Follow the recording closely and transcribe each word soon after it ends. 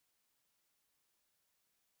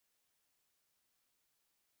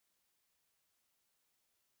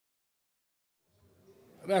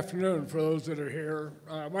Good afternoon for those that are here.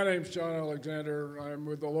 My name's John Alexander. I'm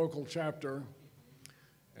with the local chapter.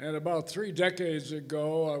 And about 3 decades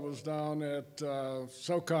ago, I was down at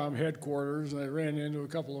SOCOM headquarters, and I ran into a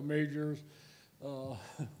couple of majors,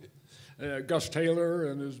 Gus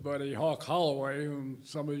Taylor and his buddy Hawk Holloway, whom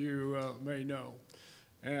some of you may know.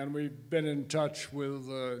 And we've been in touch with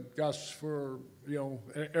Gus for,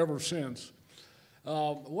 ever since.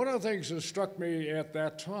 One of the things that struck me at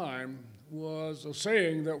that time was a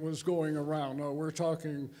saying that was going around. Now, we're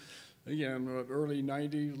talking, again, early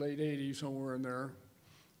 90s, late 80s, somewhere in there.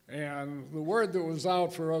 And the word that was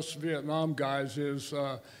out for us Vietnam guys is,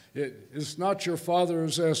 it's not your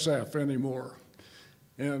father's SF anymore.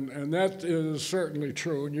 And that is certainly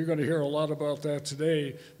true, and you're going to hear a lot about that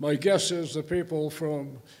today. My guess is the people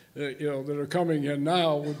from, that are coming in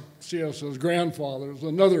now would see us as grandfathers.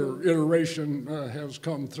 Another iteration has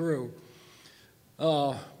come through.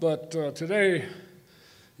 But today,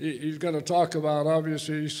 he's going to talk about,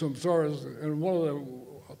 obviously, some stories, and one of the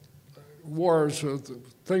wars,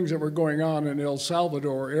 things that were going on in El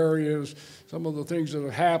Salvador areas, some of the things that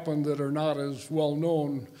have happened that are not as well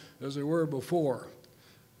known as they were before.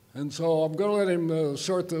 And so I'm going to let him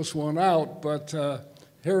sort this one out, but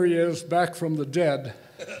here he is, back from the dead.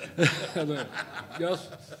 Gus?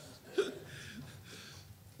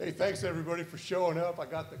 Hey, thanks everybody for showing up. I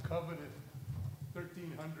got the coveted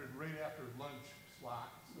 1300 right after lunch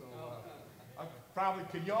slot. So I probably,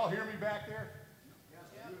 can y'all hear me back there? Yeah.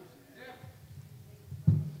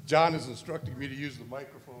 John is instructing me to use the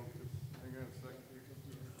microphone. Hang on a second.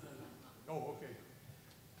 Oh, okay.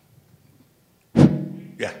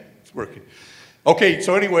 Yeah, it's working. Okay,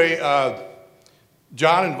 so anyway,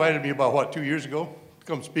 John invited me about, what, 2 years ago to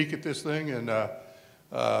come speak at this thing, and I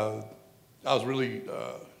was really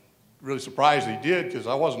surprised he did, because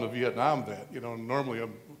I wasn't a Vietnam vet. Normally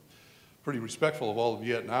I'm pretty respectful of all the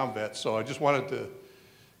Vietnam vets, so I just wanted to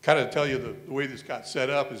kind of tell you the way this got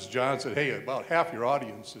set up is John said, hey, about half your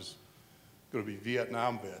audience is going to be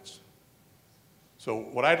Vietnam vets. So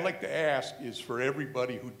what I'd like to ask is for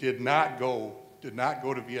everybody who did not go to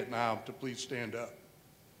Vietnam to please stand up.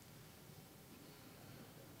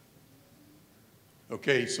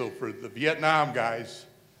 Okay, so for the Vietnam guys,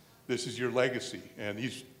 this is your legacy. And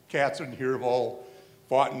these cats in here have all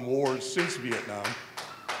fought in wars since Vietnam.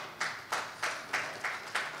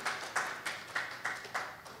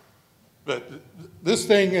 But this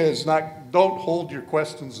thing is not, don't hold your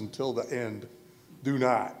questions until the end. Do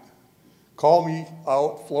not. Call me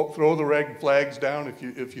out, throw the red flags down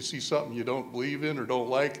if you see something you don't believe in or don't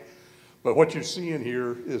like. But what you're seeing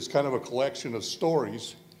here is kind of a collection of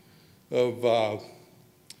stories of,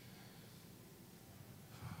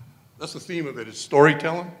 that's the theme of it, is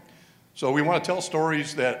storytelling. So we want to tell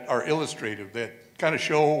stories that are illustrative, that kind of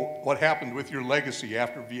show what happened with your legacy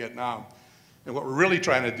after Vietnam. And what we're really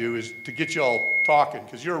trying to do is to get you all talking,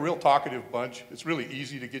 because you're a real talkative bunch. It's really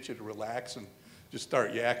easy to get you to relax and just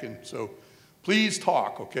start yakking. So please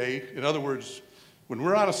talk, okay? In other words, when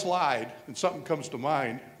we're on a slide and something comes to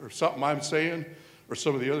mind, or something I'm saying, or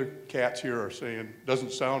some of the other cats here are saying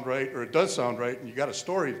doesn't sound right, or it does sound right, and you got a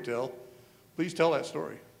story to tell, please tell that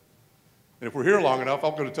story. And if we're here long enough,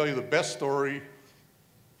 I'm going to tell you the best story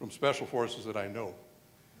from Special Forces that I know.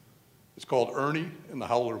 It's called Ernie and the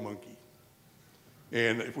Howler Monkey.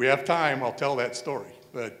 And if we have time, I'll tell that story.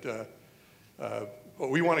 But what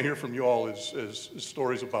we want to hear from you all is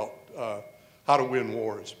stories about how to win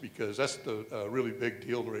wars, because that's the really big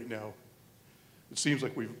deal right now. It seems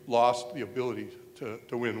like we've lost the ability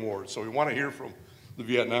to win wars. So we want to hear from the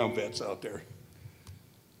Vietnam vets out there.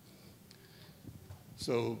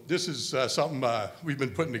 So this is something we've been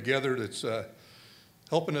putting together that's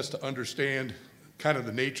helping us to understand kind of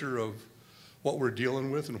the nature of what we're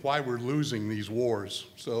dealing with and why we're losing these wars.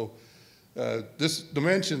 So this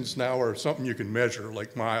dimensions now are something you can measure,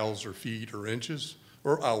 like miles or feet or inches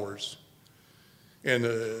or hours. And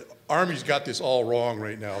the Army's got this all wrong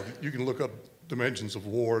right now. You can look up dimensions of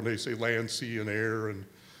war, and they say land, sea, and air, and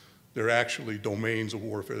they're actually domains of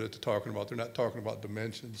warfare that they're talking about. They're not talking about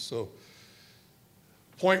dimensions. So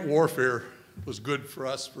point warfare was good for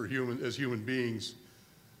us as human beings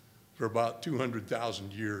for about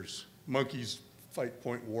 200,000 years. Monkeys fight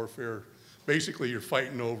point warfare. Basically, you're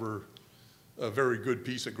fighting over a very good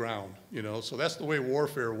piece of ground, So that's the way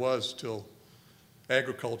warfare was till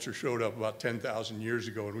agriculture showed up about 10,000 years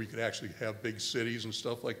ago, and we could actually have big cities and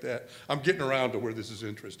stuff like that. I'm getting around to where this is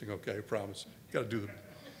interesting, okay, I promise. Got to do the...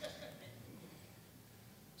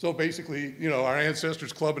 So basically, our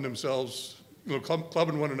ancestors clubbing themselves,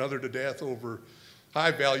 clubbing one another to death over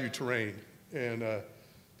high-value terrain. And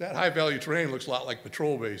that high-value terrain looks a lot like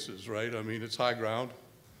patrol bases, right? I mean, it's high ground,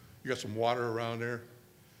 You got some water around there.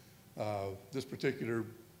 This particular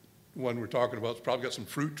one we're talking about has probably got some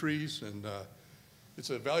fruit trees, and it's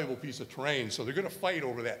a valuable piece of terrain, so they're going to fight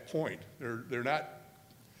over that point. They're not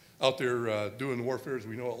out there doing the warfare as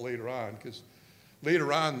we know it later on, because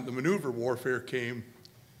later on the maneuver warfare came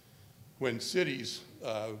when cities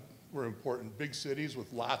were important, big cities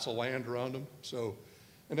with lots of land around them. So,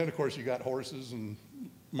 and then of course you got horses and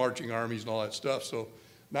marching armies and all that stuff. So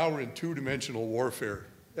now we're in two-dimensional warfare,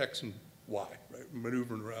 X and Y, right?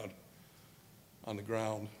 Maneuvering around on the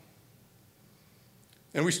ground.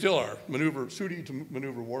 And we still are. SUDI to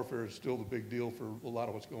maneuver warfare is still the big deal for a lot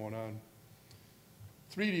of what's going on.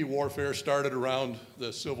 3D warfare started around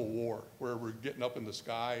the Civil War, where we're getting up in the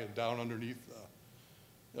sky and down underneath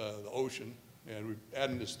the ocean, and we're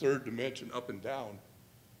adding this third dimension up and down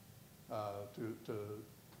to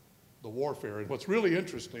the warfare. And what's really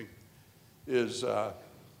interesting is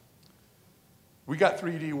we got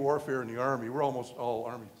 3D warfare in the Army. We're almost all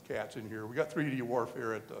Army cats in here. We got 3D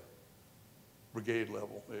warfare at the brigade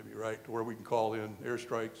level, maybe, right, to where we can call in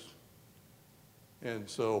airstrikes. And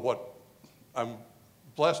so what I'm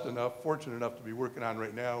fortunate enough to be working on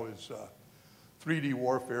right now is 3D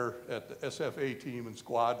warfare at the SFA team and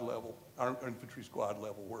squad level, our infantry squad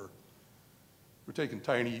level, where we're taking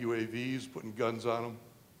tiny UAVs, putting guns on them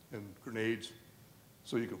and grenades,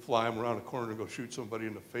 so you can fly them around a corner and go shoot somebody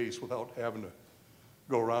in the face without having to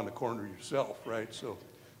go around the corner yourself, right? So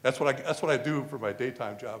that's what I do for my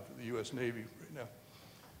daytime job for the U.S. Navy right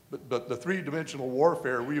now. But the three-dimensional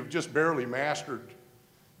warfare, we've just barely mastered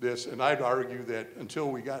this, and I'd argue that until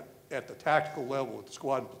we got at the tactical level, at the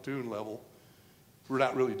squad and platoon level, we're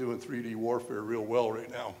not really doing 3D warfare real well right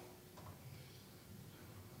now.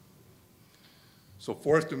 So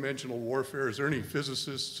fourth dimensional warfare, is there any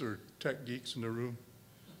physicists or tech geeks in the room?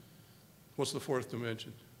 What's the fourth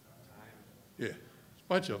dimension? Yeah, a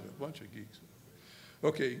bunch of geeks.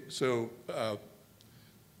 Okay, so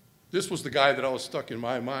this was the guy that always stuck in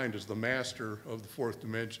my mind as the master of the fourth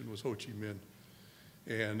dimension, was Ho Chi Minh.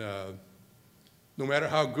 And no matter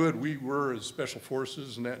how good we were as special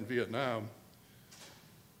forces and that in Vietnam,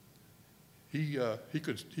 he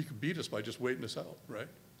could beat us by just waiting us out, right?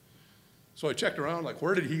 So I checked around, like,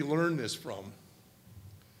 where did he learn this from?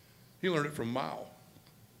 He learned it from Mao,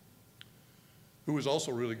 who was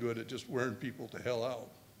also really good at just wearing people to hell out.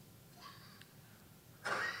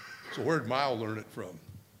 So where did Mao learn it from?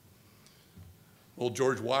 Old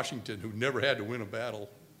George Washington, who never had to win a battle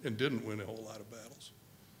and didn't win a whole lot of battles.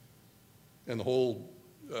 And the whole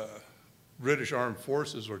British armed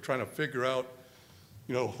forces were trying to figure out,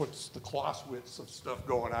 you know, what's the Clausewitz of stuff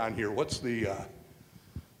going on here? What's the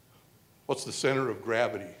center of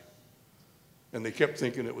gravity? And they kept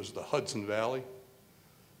thinking it was the Hudson Valley,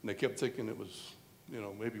 and they kept thinking it was, you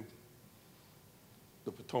know, maybe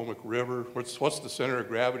the Potomac River. What's the center of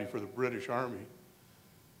gravity for the British Army?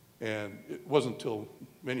 And it wasn't until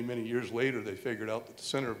many, many years later they figured out that the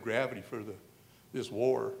center of gravity for this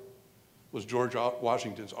war was George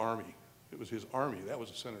Washington's army. It was his army. That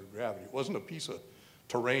was the center of gravity. It wasn't a piece of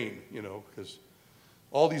terrain, you know, because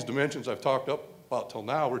all these dimensions I've talked about till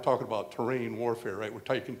now, we're talking about terrain warfare, right? We're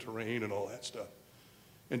taking terrain and all that stuff.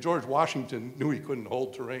 And George Washington knew he couldn't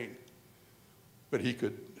hold terrain, but he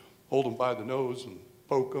could hold them by the nose and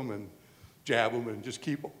poke them and jab them and just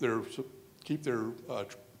keep their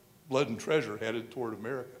blood and treasure headed toward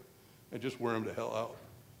America and just wear them to hell out.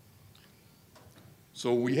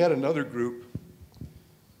 So we had another group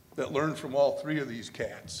that learned from all three of these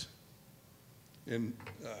cats. And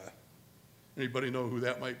anybody know who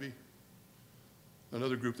that might be?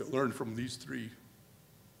 Another group that learned from these three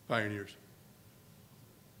pioneers.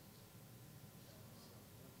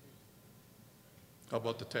 How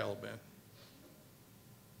about the Taliban?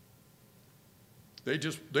 They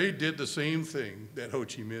did the same thing that Ho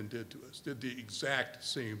Chi Minh did to us, did the exact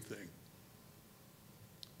same thing.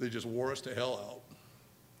 They just wore us to hell out.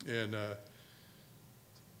 And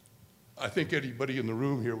I think anybody in the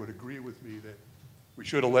room here would agree with me that we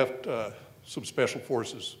should have left some special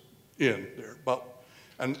forces in there.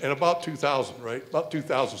 About 2,000, right? About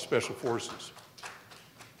 2,000 special forces.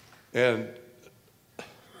 And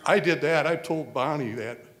I did that. I told Bonnie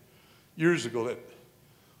that years ago that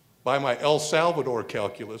by my El Salvador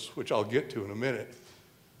calculus, which I'll get to in a minute,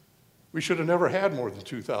 we should have never had more than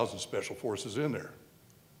 2,000 special forces in there.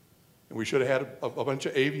 And we should have had a bunch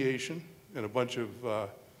of aviation and a bunch of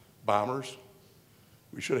bombers.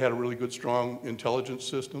 We should have had a really good, strong intelligence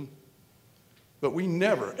system. But we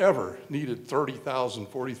never, ever needed 30,000,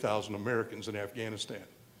 40,000 Americans in Afghanistan.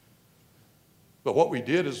 But what we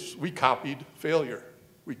did is we copied failure.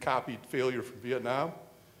 We copied failure from Vietnam,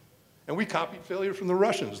 And we copied failure from the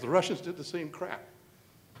Russians. The Russians did the same crap.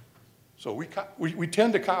 So we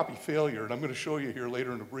tend to copy failure, and I'm going to show you here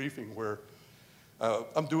later in the briefing where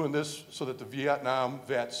I'm doing this so that the Vietnam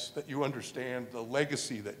vets, that you understand the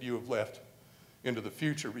legacy that you have left into the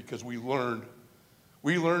future, because we learned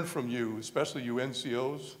from you, especially you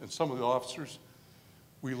NCOs and some of the officers,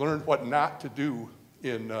 we learned what not to do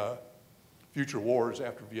in future wars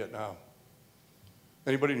after Vietnam.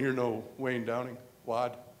 Anybody in here know Wayne Downing,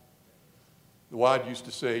 WAD? The WAD used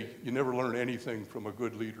to say, you never learn anything from a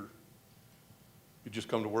good leader. You just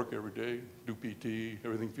come to work every day, do PT,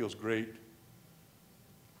 everything feels great.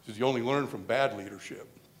 He says you only learn from bad leadership,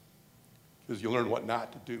 because you learn what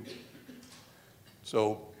not to do.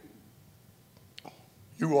 So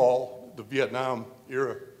you all, the Vietnam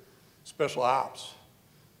era special ops,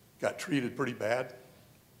 got treated pretty bad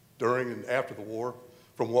during and after the war,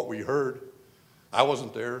 from what we heard. I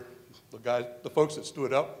wasn't there. The folks that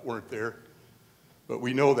stood up weren't there. But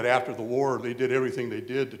we know that after the war, they did everything they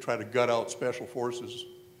did to try to gut out special forces.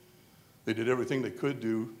 They did everything they could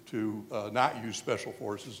do to not use special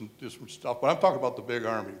forces and different stuff. But I'm talking about the big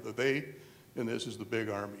army. The they in this is the big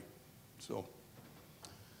army. So.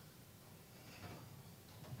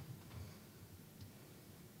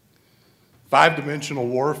 Five-dimensional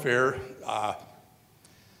warfare.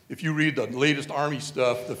 If you read the latest Army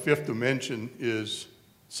stuff, the fifth dimension is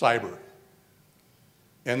cyber.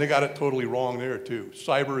 And they got it totally wrong there, too.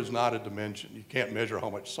 Cyber is not a dimension. You can't measure how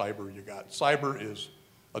much cyber you got. Cyber is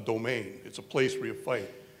a domain. It's a place where you fight.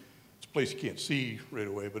 It's a place you can't see right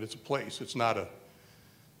away, but it's a place. It's not a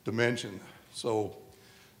dimension. So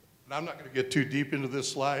I'm not going to get too deep into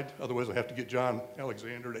this slide. Otherwise, I have to get John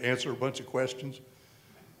Alexander to answer a bunch of questions.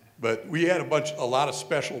 But we had a lot of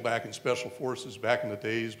special back in special forces back in the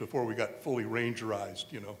days before we got fully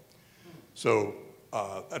rangerized, you know. So,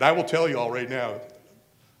 and I will tell you all right now,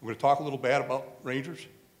 I'm going to talk a little bad about Rangers.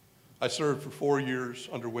 I served for 4 years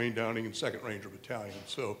under Wayne Downing in 2nd Ranger Battalion,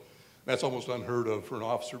 so that's almost unheard of for an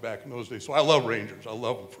officer back in those days. So I love Rangers. I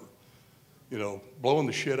love them for, you know, blowing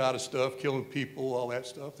the shit out of stuff, killing people, all that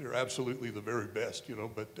stuff. They're absolutely the very best, you know.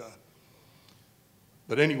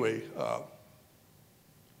 But anyway,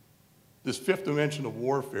 this fifth dimension of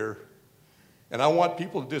warfare, and I want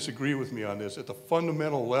people to disagree with me on this, at the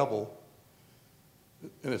fundamental level,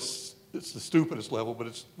 and it's the stupidest level, but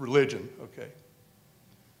it's religion, okay?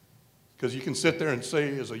 Because you can sit there and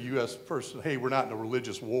say as a U.S. person, hey, we're not in a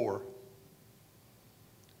religious war.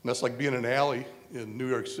 And that's like being in an alley in New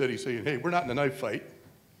York City saying, hey, we're not in a knife fight.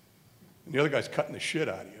 And the other guy's cutting the shit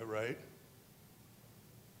out of you, right?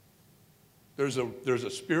 There's a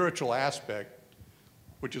spiritual aspect,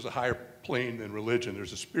 which is a higher plane than religion.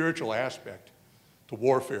 There's a spiritual aspect to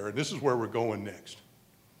warfare, and this is where we're going next.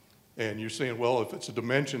 And you're saying, well, if it's a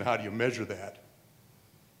dimension, how do you measure that?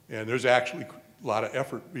 And there's actually a lot of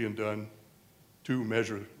effort being done to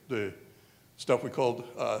measure the stuff we called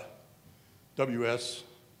WSFM.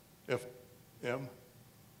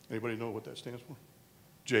 Anybody know what that stands for?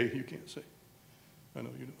 J, you can't say. I know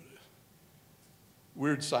you know what it is.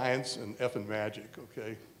 Weird science and effing magic,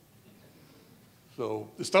 okay? So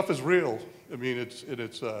the stuff is real. I mean, it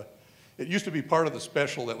used to be part of the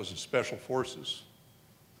special that was in special forces.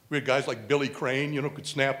 We had guys like Billy Crane, you know, could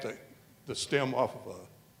snap the stem off of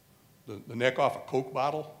the neck off a Coke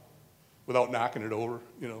bottle without knocking it over,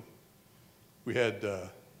 you know. We had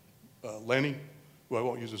Lenny, who I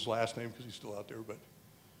won't use his last name because he's still out there, but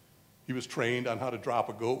he was trained on how to drop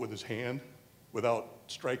a goat with his hand without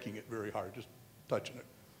striking it very hard, just touching it.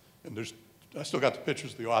 And I still got the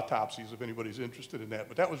pictures of the autopsies if anybody's interested in that,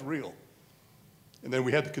 but that was real. And then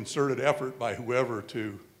we had the concerted effort by whoever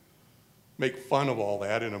to make fun of all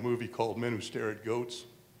that in a movie called Men Who Stare at Goats.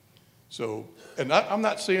 So, and I'm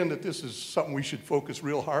not saying that this is something we should focus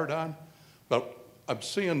real hard on, but I'm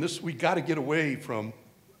saying this, we got to get away from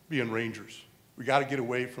being Rangers. We got to get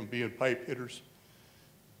away from being pipe hitters,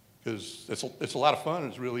 because it's a lot of fun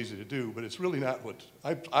and it's real easy to do, but it's really not what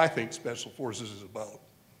I think Special Forces is about.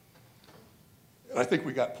 And I think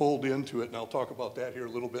we got pulled into it, and I'll talk about that here a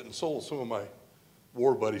little bit, and so will some of my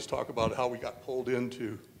war buddies talk about how we got pulled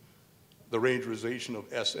into the rangerization of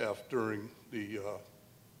SF during the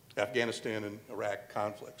Afghanistan and Iraq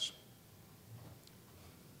conflicts.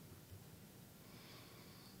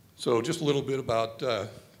 So just a little bit about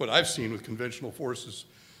what I've seen with conventional forces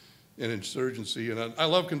and insurgency. And I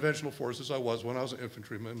love conventional forces. I was when I was an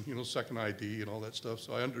infantryman, you know, second ID and all that stuff.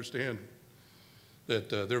 So I understand that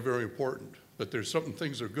they're very important. But there's some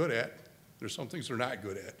things they're good at. There's some things they're not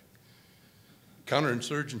good at.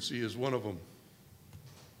 Counterinsurgency is one of them.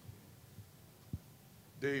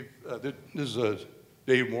 Dave, this is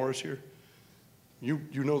Dave Morris here. You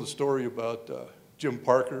know the story about Jim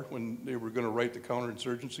Parker when they were going to write the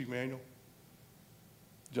counterinsurgency manual?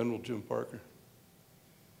 General Jim Parker.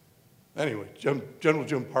 Anyway, General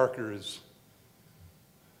Jim Parker is,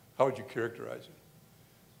 how would you characterize him?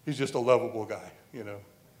 He's just a lovable guy, you know.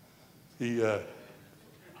 He's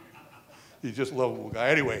just a lovable guy.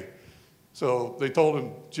 Anyway, so they told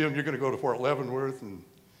him, Jim, you're going to go to Fort Leavenworth and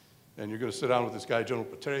you're going to sit down with this guy, General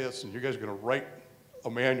Petraeus, and you guys are going to write a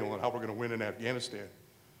manual on how we're going to win in Afghanistan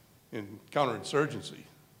in counterinsurgency.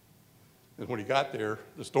 And when he got there,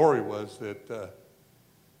 the story was that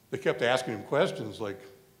they kept asking him questions like,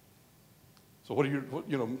 so what are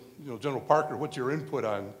you know, General Parker, what's your input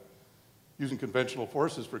on using conventional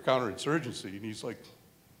forces for counterinsurgency? And he's like,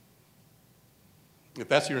 if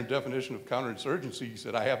that's your definition of counterinsurgency, he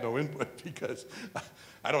said, I have no input because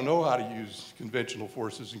I don't know how to use conventional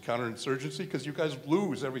forces in counterinsurgency because you guys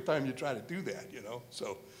lose every time you try to do that, you know.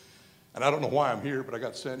 So, and I don't know why I'm here, but I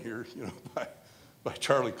got sent here, you know, by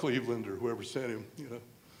Charlie Cleveland or whoever sent him, you know.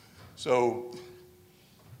 So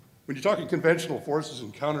when you're talking conventional forces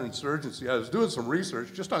and counterinsurgency, I was doing some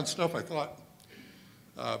research just on stuff I thought,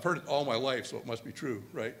 I've heard it all my life, so it must be true,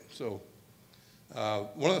 right? So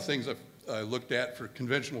one of the things I looked at for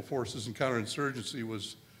conventional forces and counterinsurgency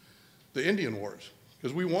was the Indian Wars,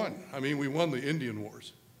 because we won. I mean, we won the Indian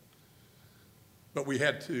Wars. But we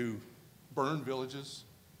had to burn villages,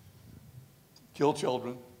 kill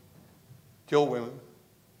children, kill women,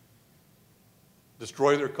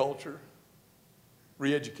 destroy their culture,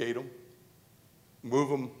 re-educate them, move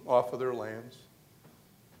them off of their lands.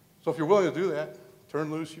 So if you're willing to do that, turn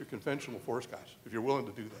loose your conventional force guys, if you're willing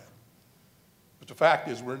to do that. But the fact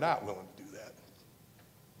is, we're not willing to do that.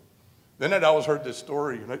 Then I'd always heard this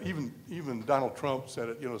story, and even Donald Trump said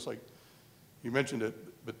it, you know, it's like, he mentioned it,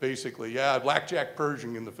 but basically, yeah, Blackjack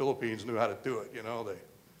Pershing in the Philippines knew how to do it, you know. They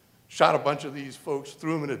shot a bunch of these folks,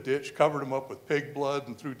 threw them in a ditch, covered them up with pig blood,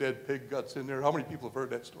 and threw dead pig guts in there. How many people have heard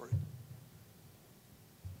that story?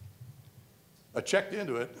 I checked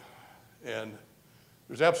into it, and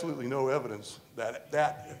there's absolutely no evidence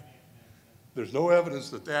there's no evidence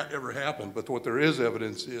that that ever happened, but what there is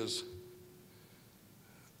evidence is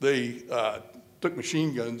they took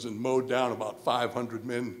machine guns and mowed down about 500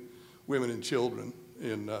 men, women, and children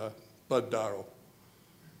in Bud Darrow,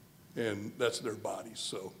 and that's their bodies.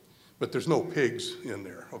 So, but there's no pigs in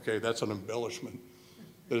there, okay? That's an embellishment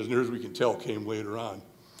that, as near as we can tell, came later on.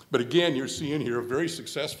 But again, you're seeing here a very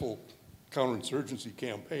successful counterinsurgency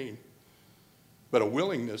campaign, but a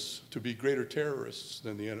willingness to be greater terrorists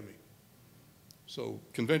than the enemy. So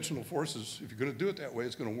conventional forces, if you're going to do it that way,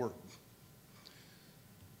 it's going to work.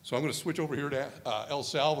 So I'm going to switch over here to El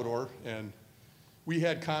Salvador, and we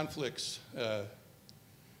had conflicts, the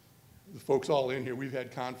folks all in here, we've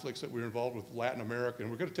had conflicts that we were involved with Latin America,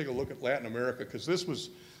 and we're going to take a look at Latin America because this was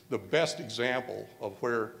the best example of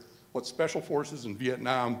what special forces in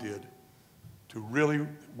Vietnam did to really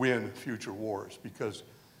win future wars, because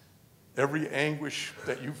every anguish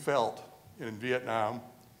that you felt in Vietnam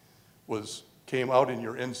came out in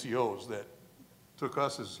your NCOs that took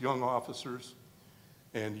us as young officers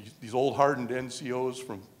and these old hardened NCOs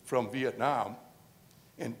from Vietnam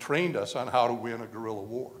and trained us on how to win a guerrilla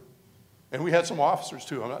war. And we had some officers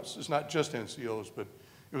too. It's not just NCOs, but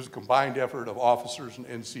it was a combined effort of officers and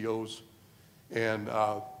NCOs. And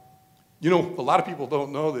you know, a lot of people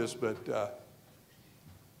don't know this, but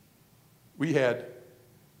we had,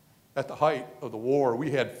 at the height of the war,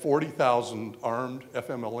 we had 40,000 armed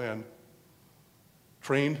FMLN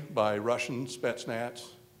trained by Russian Spetsnaz,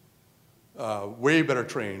 way better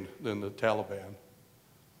trained than the Taliban.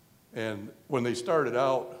 And when they started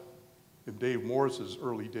out in Dave Morris's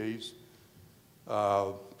early days,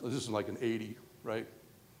 this is like an 80, right?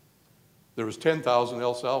 There was 10,000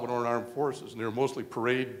 El Salvadoran armed forces, and they were mostly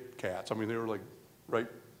parade cats. I mean, they were like, right?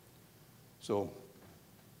 So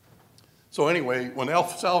anyway, when El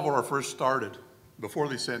Salvador first started, before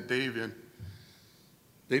they sent Dave in,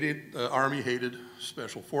 the Army hated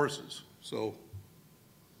special forces. So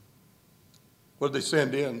what did they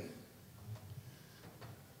send in?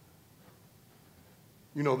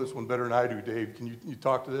 You know this one better than I do, Dave. Can you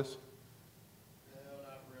talk to this? No,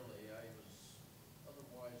 not really. I was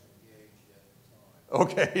otherwise engaged at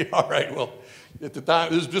the time. Okay, all right. Well, at the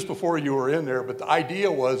time, this is just before you were in there, but the idea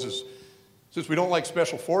was, since we don't like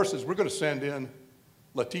special forces, we're going to send in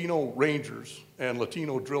Latino Rangers and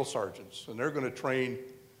Latino drill sergeants, and they're going to train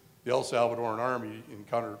the El Salvadoran Army in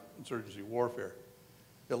counterinsurgency warfare.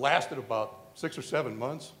 It lasted about 6 or 7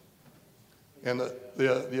 months, and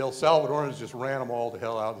the El Salvadorans just ran them all the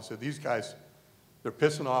hell out and said, these guys, they're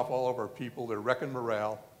pissing off all of our people, they're wrecking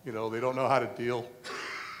morale, you know, they don't know how to deal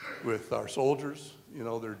with our soldiers. You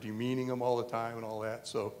know, they're demeaning them all the time and all that.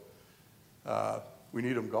 So we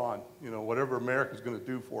need them gone. You know, whatever America's going to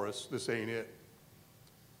do for us, this ain't it.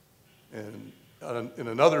 And in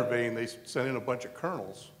another vein, they sent in a bunch of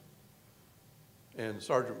colonels and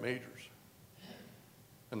sergeant majors.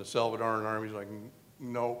 And the Salvadoran Army's like,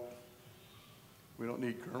 no, we don't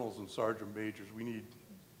need colonels and sergeant majors. We need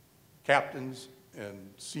captains and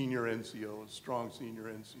senior NCOs, strong senior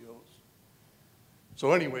NCOs.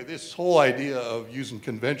 So anyway, this whole idea of using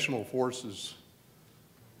conventional forces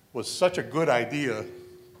was such a good idea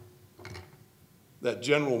that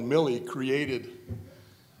General Milley created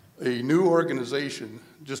a new organization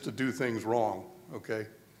just to do things wrong, okay?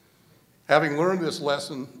 Having learned this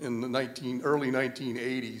lesson in the early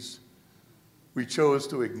 1980s, we chose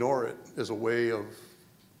to ignore it as a way of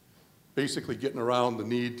basically getting around the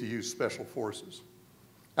need to use special forces.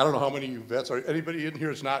 I don't know how many of you vets are, anybody in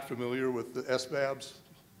here is not familiar with the SBABs,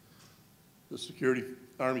 the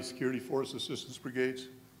Army Security Force Assistance Brigades?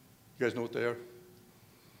 You guys know what they are?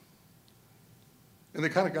 And they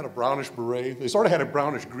kind of got a brownish beret. They sort of had a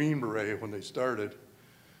brownish green beret when they started.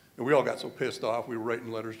 And we all got so pissed off, we were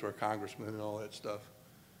writing letters to our congressmen and all that stuff.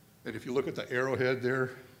 And if you look at the arrowhead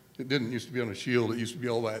there, it didn't used to be on a shield, it used to be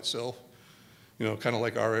all by itself. You know, kind of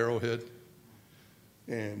like our arrowhead.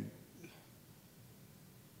 And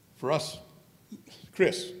for us,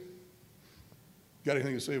 Chris, got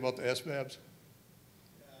anything to say about the SBABs?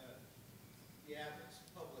 Yeah, it's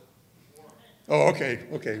public forum. Oh, okay,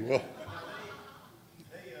 well.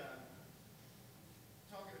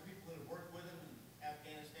 Talking to people that have worked with them in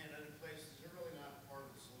Afghanistan and other places, they're really not part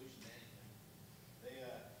of the solution to anything.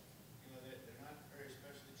 They're not very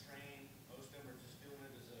specially trained. Most of them are just doing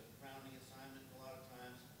it as a rounding assignment a lot of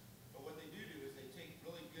times. But what they do is they take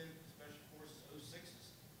really good special forces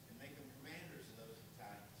 06s and make them commanders of those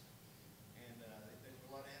battalions. And they put a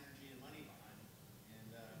lot of energy and money behind it. And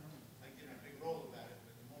I get a big role about it,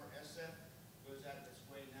 but the more SF goes out of its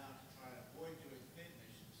way now to try to avoid doing FID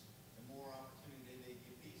missions, the more opportunity they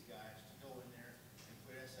give these guys to go in there and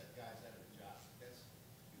put SF guys out of a job. We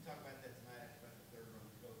can talk about that tonight after the third rum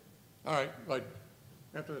of Coke. All right, like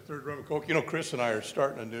after the third rum of Coke, you know, Chris and I are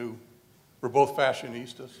starting we're both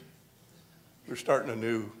fashionistas. We're starting a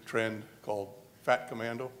new trend called Fat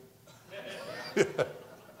Commando.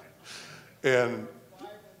 And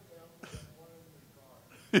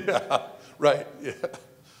yeah, right, yeah.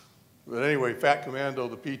 But anyway, Fat Commando,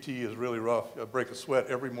 the PT is really rough. I break a sweat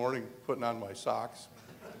every morning putting on my socks.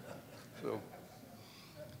 So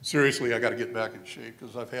seriously, I got to get back in shape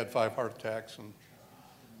because I've had 5 heart attacks and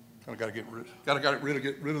kind of got to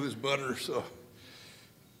get rid of this butter. So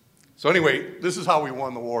anyway, this is how we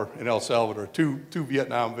won the war in El Salvador. Two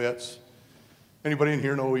Vietnam vets. Anybody in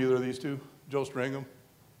here know either of these two? Joe Stringham,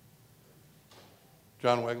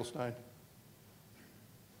 John Wagelstein.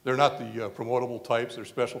 They're not the promotable types. They're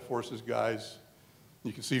special forces guys.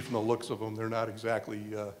 You can see from the looks of them, they're not exactly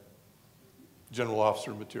general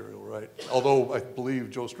officer material, right? Although I believe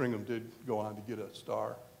Joe Stringham did go on to get a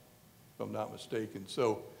star, if I'm not mistaken.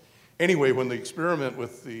 So anyway, when the experiment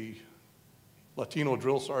with the Latino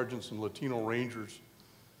drill sergeants and Latino rangers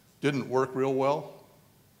didn't work real well,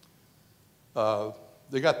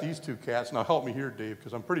 they got these 2 cats. Now help me here, Dave,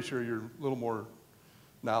 because I'm pretty sure you're a little more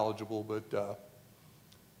knowledgeable, but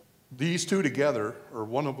these 2 together, or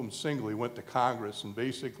one of them singly, went to Congress and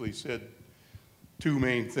basically said 2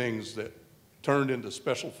 main things that turned into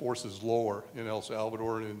special forces lore in El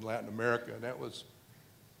Salvador and in Latin America, and that was,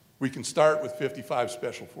 we can start with 55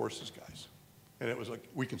 special forces guys. And it was like,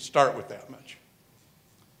 we can start with that much.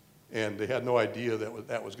 And they had no idea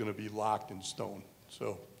that was going to be locked in stone.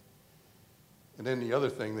 So, and then the other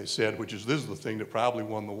thing they said, which is, this is the thing that probably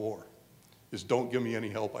won the war, is don't give me any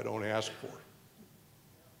help I don't ask for.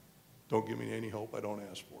 Don't give me any help I don't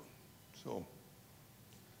ask for. So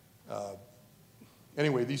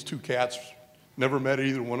anyway, these 2 cats, never met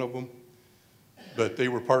either one of them, but they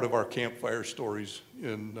were part of our campfire stories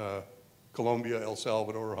in Colombia, El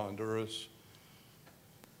Salvador, Honduras,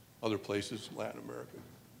 other places in Latin America.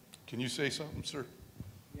 Can you say something, sir?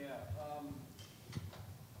 Yeah.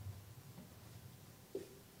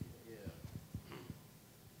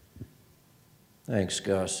 Thanks,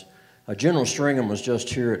 Gus. General Stringham was just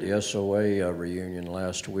here at the SOA reunion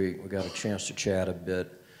last week. We got a chance to chat a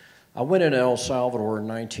bit. I went into El Salvador in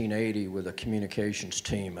 1980 with a communications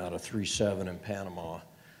team out of 3-7 in Panama.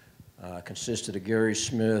 Consisted of Gary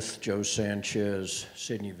Smith, Joe Sanchez,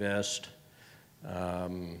 Sidney Vest,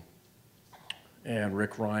 and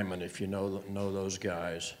Rick Ryman, if you know those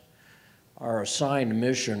guys. Our assigned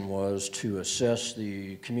mission was to assess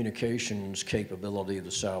the communications capability of the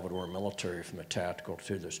Salvadoran military from the tactical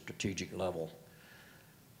to the strategic level.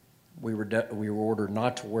 We were ordered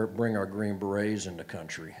not to bring our green berets in the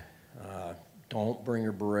country. Don't bring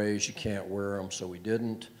your berets, you can't wear them, so we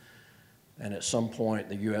didn't. And at some point,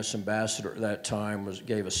 the U.S. ambassador at that time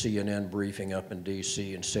gave a CNN briefing up in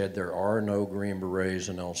D.C. and said there are no green berets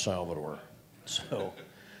in El Salvador. So,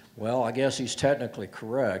 well, I guess he's technically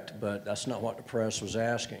correct, but that's not what the press was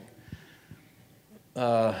asking.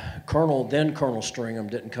 Colonel Stringham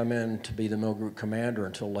didn't come in to be the mill group commander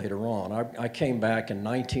until later on. I came back in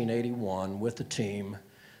 1981 with the team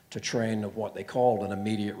to train of what they called an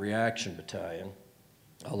immediate reaction battalion,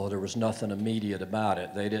 although there was nothing immediate about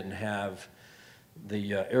it. They didn't have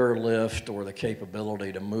the airlift or the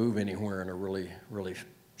capability to move anywhere in a really, really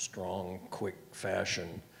strong, quick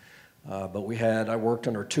fashion. But I worked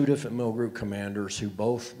under 2 different mill group commanders who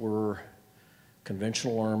both were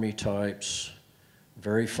conventional Army types,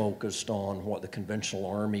 very focused on what the conventional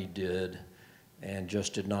Army did, and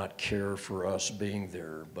just did not care for us being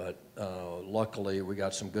there. But luckily, we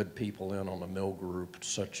got some good people in on the mill group,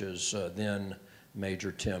 such as then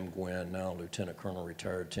Major Tim Gwynn, now Lieutenant Colonel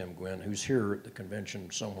retired Tim Gwynn, who's here at the convention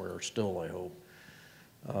somewhere still, I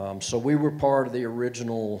hope. So we were part of the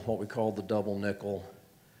original, what we called the double nickel.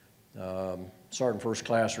 Sergeant First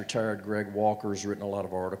Class retired Greg Walker's written a lot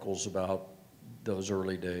of articles about those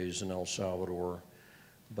early days in El Salvador.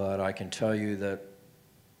 But I can tell you that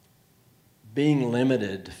being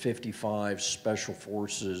limited to 55 Special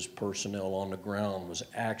Forces personnel on the ground was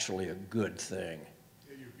actually a good thing.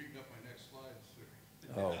 Yeah, you're beating up my next slide,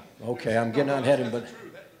 sir. Oh, okay, I'm getting on heading, but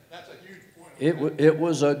That's a huge point. it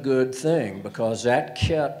was a good thing because that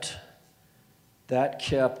kept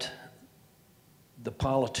the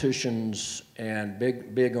politicians and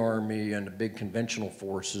big Army and the big conventional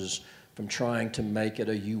forces from trying to make it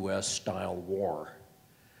a U.S.-style war.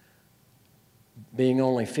 Being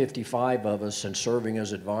only 55 of us and serving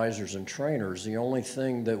as advisors and trainers, the only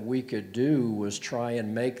thing that we could do was try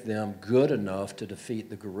and make them good enough to defeat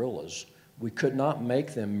the guerrillas. We could not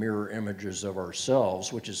make them mirror images of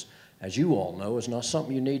ourselves, which is, as you all know, is not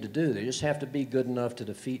something you need to do. They just have to be good enough to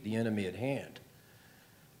defeat the enemy at hand.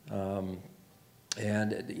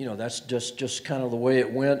 And, you know, that's just kind of the way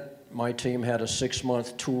it went. My team had a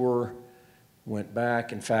 6-month tour, went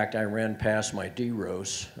back. In fact, I ran past my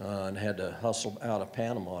DROS and had to hustle out of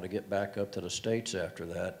Panama to get back up to the States after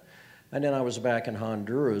that. And then I was back in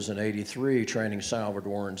Honduras in '83 training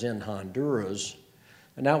Salvadorans in Honduras.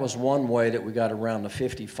 And that was one way that we got around the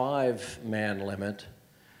 55-man limit.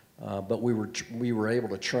 But we were able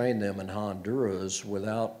to train them in Honduras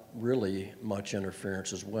without really much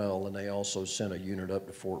interference as well. And they also sent a unit up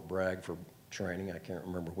to Fort Bragg for training. I can't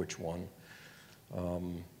remember which one.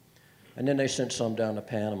 And then they sent some down to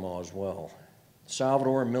Panama as well.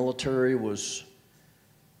 Salvadoran military was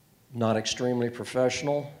not extremely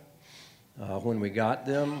professional. When we got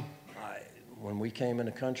them, when we came in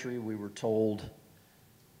the country, we were told,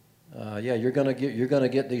 yeah, you're gonna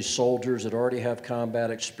get these soldiers that already have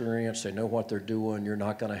combat experience. They know what they're doing. You're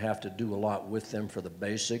not gonna have to do a lot with them for the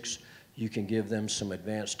basics. You can give them some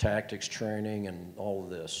advanced tactics training and all of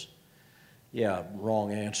this. Yeah,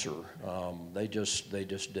 wrong answer. They just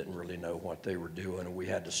didn't really know what they were doing, and we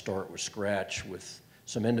had to start with scratch with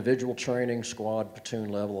some individual training, squad, platoon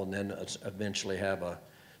level, and then eventually have a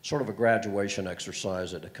sort of a graduation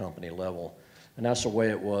exercise at the company level. And that's the way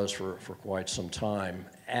it was for quite some time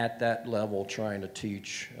at that level, trying to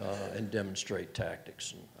teach and demonstrate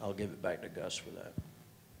tactics. And I'll give it back to Gus for that.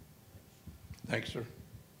 Thanks, sir.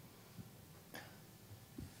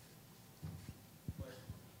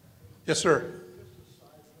 Yes, sir. Just a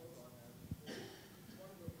side note on that. One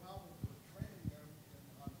of the problems with training them in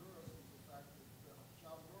Honduras is the fact that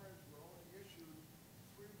Salvadorans were only issued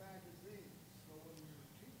 3 magazines. So when you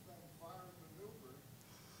teach them fire and maneuver,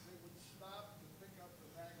 they would stop to pick up the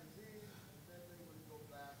magazine, and then they would go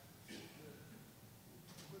back to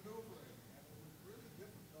maneuvering. And it was really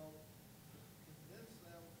difficult to convince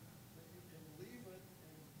them that you can leave it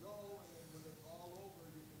and go, and then when it's all over,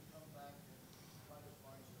 you can come back and try to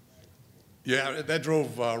find your magazine. Yeah, that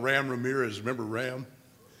drove Ram Ramirez. Remember Ram?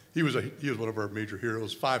 He was one of our major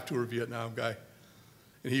heroes, 5-tour Vietnam guy.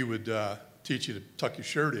 And he would teach you to tuck your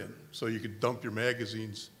shirt in so you could dump your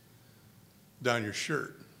magazines down your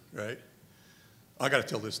shirt, right? I got to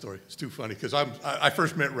tell this story. It's too funny because I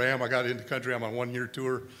first met Ram. I got into the country on my 1-year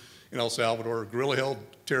tour in El Salvador, guerrilla-held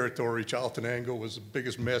territory. Chalatenango was the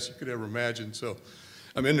biggest mess you could ever imagine. So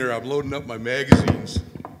I'm in there. I'm loading up my magazines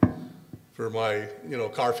for my,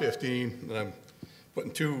 Car 15, and I'm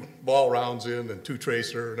putting 2 ball rounds in and 2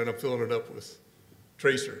 tracer, and then I'm filling it up with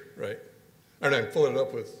tracer, right? And I'm filling it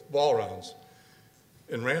up with ball rounds.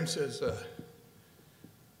 And Ram says,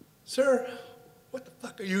 sir, what the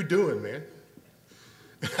fuck are you doing, man?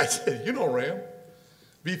 And I said, you know, Ram,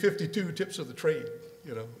 B-52 tips of the trade,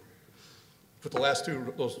 you know. Put the last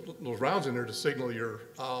 2, those rounds in there to signal you're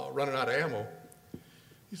running out of ammo.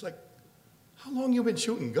 He's like, how long you been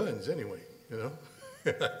shooting guns anyway, you know?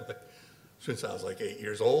 Since I was like 8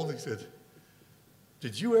 years old. He said,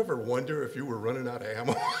 did you ever wonder if you were running out of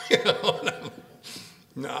ammo? You know?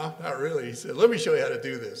 No, not really. He said, let me show you how to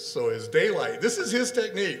do this. So his daylight, this is his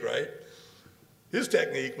technique, right? His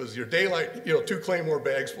technique was your daylight, you know, 2 Claymore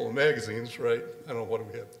bags full of magazines, right? I don't know, what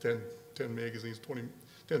do we have, 10 magazines,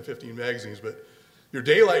 10, 15 magazines, but your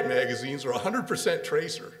daylight magazines are 100%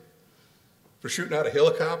 tracer for shooting out of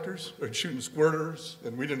helicopters or shooting squirters,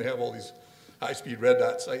 and we didn't have all these high-speed red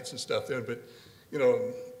dot sights and stuff then, but, you know,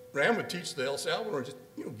 Ram would teach the El Salvador, just,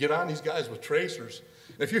 you know, get on these guys with tracers.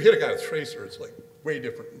 And if you hit a guy with a tracer, it's like way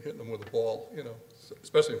different than hitting them with a ball, you know,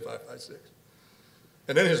 especially in 5.56.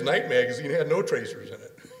 And then his night magazine had no tracers in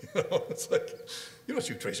it. You know, it's like, you don't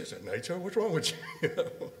shoot tracers at night, Joe. What's wrong with you? You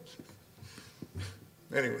know?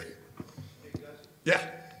 Anyway. Hey, Gus. Yeah.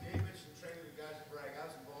 You mentioned training the guys at Bragg. I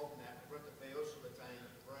was involved in that. I brought the Bayosha battalion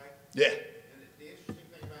at Bragg. Yeah. And the interesting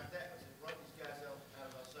thing about that was they brought these guys out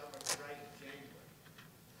of El Salvador to Bragg in January.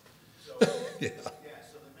 So, Yeah. yeah,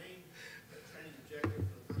 so the main training objective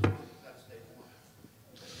for the first one was how to stay warm.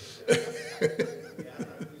 Yeah, I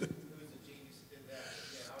don't know who's the genius that did that.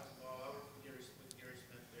 But yeah, I was involved. I worked with Gary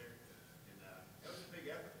Smith there. And that was a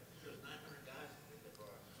big effort. There was 900 guys that they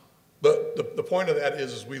brought out. But the point of that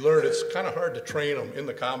is we learned it's kind of hard to train them in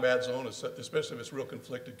the combat zone, especially if it's a real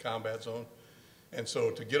conflicted combat zone. And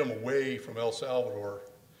so to get them away from El Salvador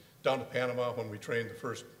down to Panama when we trained the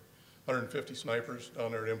first 150 snipers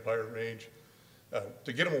down there at Empire Range,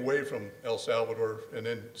 to get them away from El Salvador and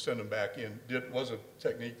then send them back in was a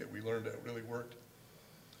technique that we learned that really worked.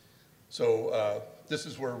 So this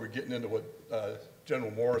is where we're getting into what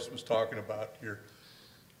General Morris was talking about here.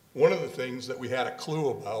 One of the things that we had a clue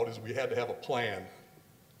about is we had to have a plan,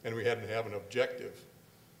 and we had to have an objective,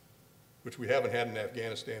 which we haven't had in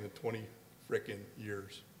Afghanistan in 20 frickin'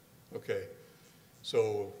 years. Okay,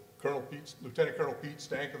 so Lieutenant Colonel Pete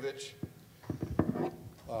Stankovich,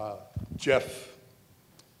 Jeff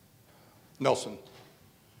Nelson.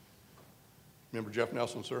 Remember Jeff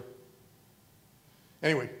Nelson, sir?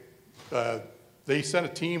 Anyway, they sent a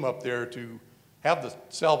team up there to have the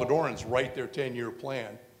Salvadorans write their 10-year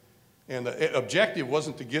plan. And the objective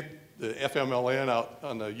wasn't to get the FMLN out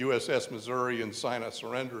on the USS Missouri and sign a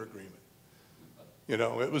surrender agreement. You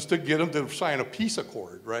know, it was to get them to sign a peace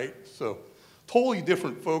accord, right? So totally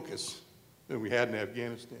different focus than we had in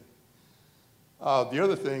Afghanistan. The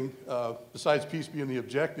other thing, besides peace being the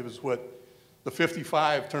objective, is what the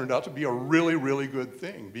 55 turned out to be a really, really good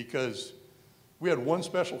thing, because we had one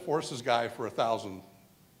special forces guy for 1,000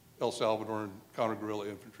 El Salvadoran counter-guerrilla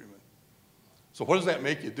infantrymen. So what does that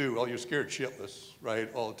make you do? Well, you're scared shitless, right,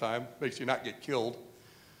 all the time. Makes you not get killed.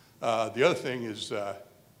 The other thing is,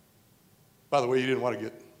 by the way, you didn't want to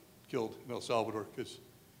get killed in El Salvador because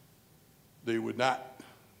they would not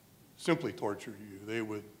simply torture you. They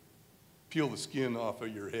would peel the skin off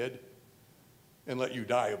of your head and let you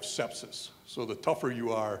die of sepsis. So the tougher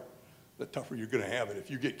you are, the tougher you're going to have it if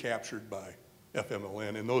you get captured by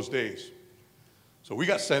FMLN in those days. So we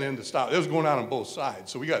got sent in to stop. It was going on both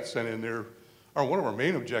sides. So we got sent in there. One of our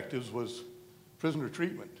main objectives was prisoner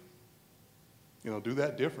treatment. You know, do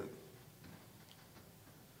that different.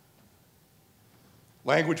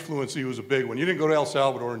 Language fluency was a big one. You didn't go to El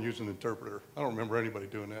Salvador and use an interpreter. I don't remember anybody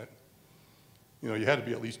doing that. You know, you had to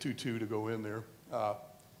be at least 2-2 to go in there.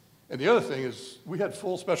 And the other thing is we had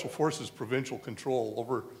full Special Forces provincial control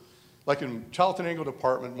over, like in Chalatenango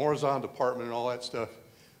Department, Morazan Department, and all that stuff.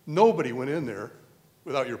 Nobody went in there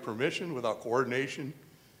without your permission, without coordination.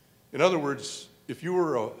 In other words, if you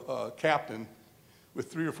were a captain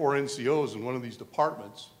with 3 or 4 NCOs in one of these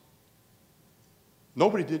departments,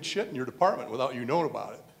 nobody did shit in your department without you knowing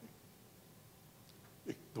about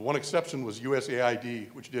it. The one exception was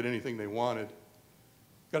USAID, which did anything they wanted.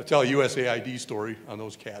 Got to tell a USAID story on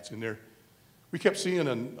those cats in there. We kept seeing,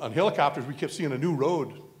 on helicopters, we kept seeing a new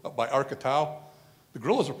road up by Arcatao. The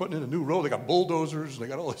guerrillas are putting in a new road. They got bulldozers, and they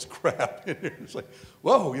got all this crap in there. It's like,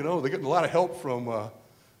 whoa, you know, they're getting a lot of help from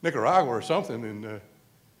Nicaragua or something. And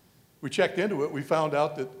we checked into it. We found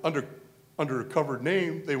out that under a covered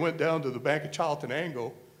name, they went down to the Bank of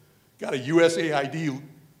Chalatenango, got a USAID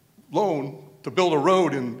loan to build a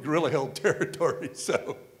road in guerrilla-held territory.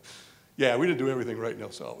 So, yeah, we didn't do everything right in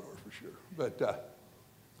El Salvador, for sure. But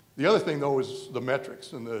The other thing, though, is the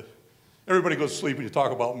metrics. And everybody goes to sleep when you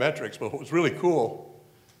talk about metrics, but what was really cool,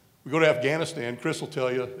 we go to Afghanistan, Chris will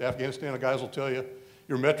tell you, the Afghanistan guys will tell you,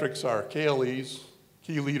 your metrics are KLEs,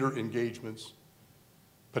 key leader engagements,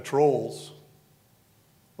 patrols.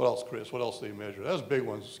 What else, Chris? What else do they measure? Those big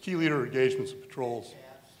ones. Key leader engagements and patrols.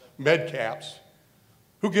 Med caps.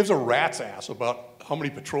 Who gives a rat's ass about how many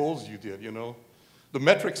patrols you did, you know? The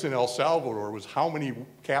metrics in El Salvador was how many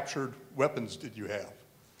captured weapons did you have?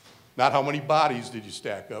 Not how many bodies did you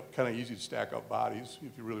stack up. Kind of easy to stack up bodies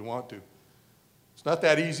if you really want to. It's not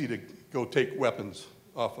that easy to go take weapons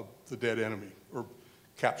off of the dead enemy or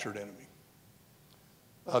captured enemy.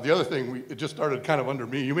 The other thing, it just started kind of under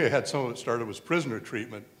me. You may have had some of it started was prisoner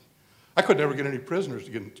treatment. I could never get any prisoners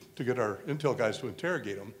to get our intel guys to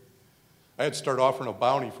interrogate them. I had to start offering a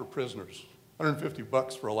bounty for prisoners,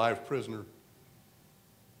 $150 for a live prisoner.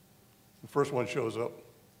 The first one shows up,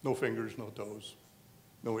 no fingers, no toes,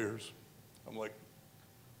 no ears. I'm like,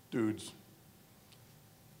 dudes,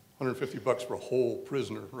 $150 for a whole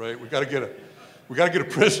prisoner, right? We got to get a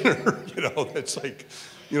prisoner, you know, that's like,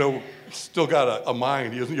 you know, still got a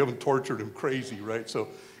mind. You haven't tortured him crazy, right? So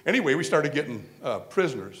anyway, we started getting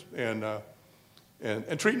prisoners and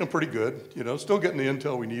treating them pretty good, you know, still getting the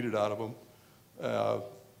intel we needed out of them.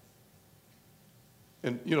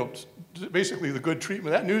 And, you know, basically the good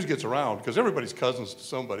treatment, that news gets around because everybody's cousins to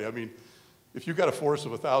somebody. I mean, if you've got a force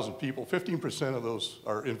of 1,000 people, 15% of those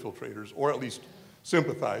are infiltrators or at least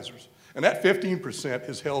sympathizers. And that 15%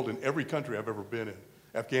 is held in every country I've ever been in.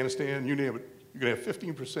 Afghanistan, you name it, you're going to have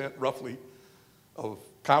 15% roughly of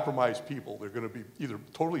compromised people. They're going to be either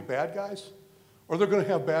totally bad guys or they're going to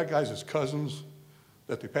have bad guys as cousins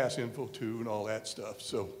that they pass info to and all that stuff.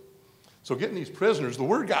 So getting these prisoners, the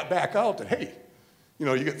word got back out that, hey, you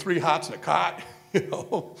know, you get 3 hots in a cot, you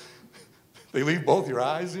know, they leave both your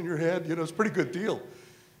eyes in your head, you know, it's a pretty good deal.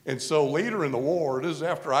 And so later in the war, this is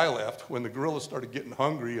after I left, when the guerrillas started getting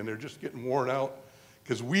hungry and they're just getting worn out,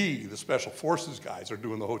 because we, the special forces guys, are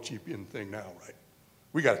doing the Ho Chi Minh thing now, right?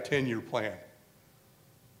 We got a 10-year plan.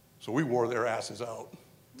 So we wore their asses out.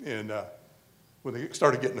 And when they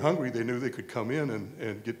started getting hungry, they knew they could come in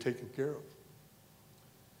and get taken care of.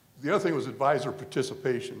 The other thing was advisor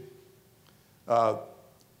participation.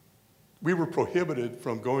 We were prohibited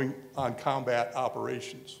from going on combat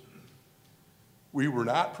operations. We were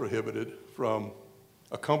not prohibited from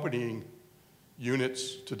accompanying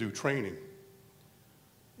units to do training.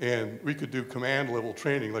 And we could do command level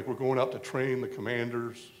training, like we're going out to train the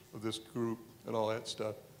commanders of this group and all that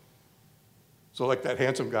stuff. So like that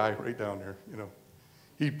handsome guy right down there, you know,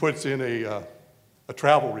 he puts in a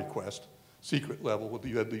travel request, secret level, with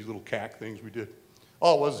these little CAC things we did.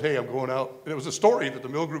 All it was, hey, I'm going out. And it was a story that the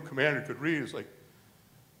mill group commander could read. It's like,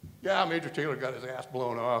 yeah, Major Taylor got his ass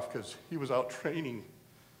blown off because he was out training,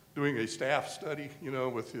 doing a staff study, you know,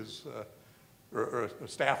 with his, or a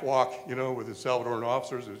staff walk, you know, with his Salvadoran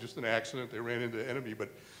officers. It was just an accident. They ran into the enemy. But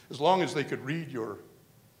as long as they could read your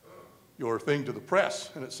thing to the press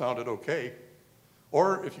and it sounded okay,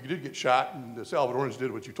 or if you did get shot and the Salvadorans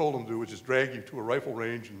did what you told them to do, which is drag you to a rifle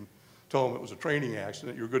range and tell them it was a training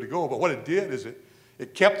accident, you're good to go. But what it did is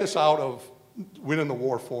it kept us out of winning the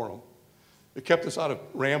war for them. It kept us out of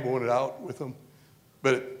rambling it out with them.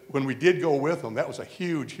 But when we did go with them, that was a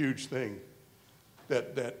huge, huge thing,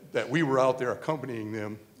 that we were out there accompanying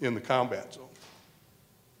them in the combat zone.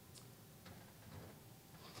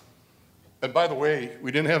 And by the way,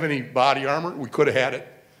 we didn't have any body armor. We could have had it.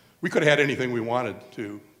 We could have had anything we wanted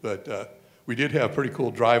to, but we did have pretty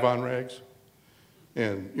cool drive-on rags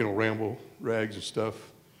and, you know, Rambo rags and stuff.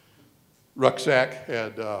 Rucksack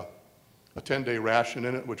had a 10-day ration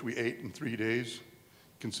in it, which we ate in 3 days.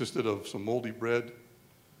 Consisted of some moldy bread,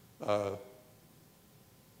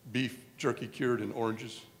 beef jerky cured in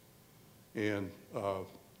oranges, and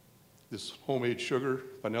this homemade sugar,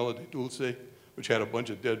 panela de dulce, which had a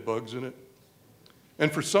bunch of dead bugs in it.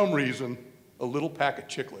 And for some reason, a little pack of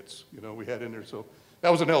chiclets, you know, we had in there. So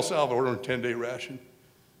that was an El Salvadoran 10-day ration.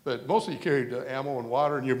 But mostly you carried ammo and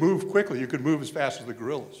water, and you moved quickly. You could move as fast as the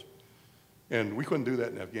guerrillas. And we couldn't do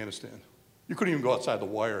that in Afghanistan. You couldn't even go outside the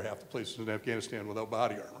wire half the places in Afghanistan without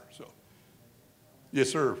body armor. So, yes,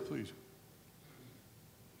 sir, please.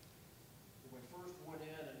 When we first went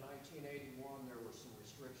in 1981, there were some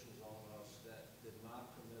restrictions on us that did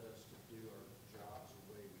not permit us to do our jobs the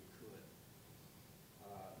way we could.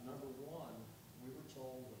 Number one, we were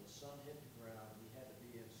told when the sun hit the ground, we had to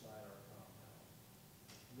be inside our compound.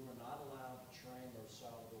 We were not allowed to train those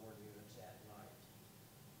Salvadoran units at night.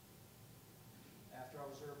 After I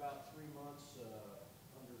was there about 3 months,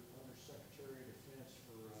 under Secretary of Defense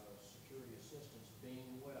for Security Assistance,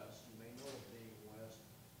 Being West, you may know of Being West,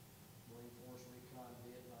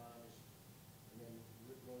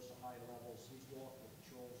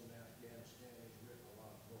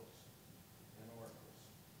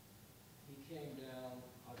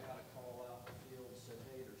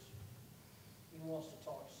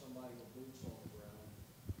 boots on the ground.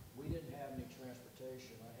 We didn't have any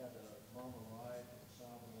transportation. I had to bum a ride from a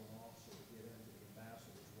Salvadoran officer to get into the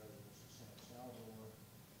ambassador's residence in San Salvador.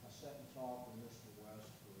 I sat and talked with Mr. West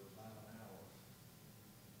for about an hour.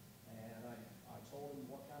 And I told him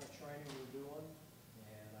what kind of training we were doing,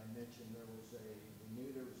 and I mentioned we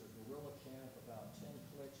knew there was a guerrilla camp about 10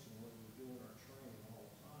 clicks, and when we were doing our training all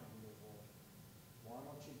the time, he goes, well, why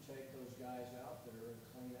don't you take those guys out there and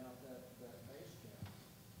clean out that base camp?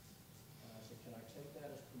 And I said, can I take that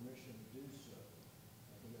as permission to do so?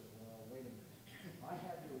 And he goes, well, wait a minute. I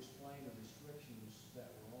had to explain the restrictions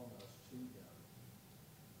that were on us to him.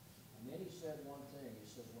 And then he said one thing. He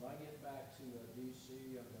says, when I get back to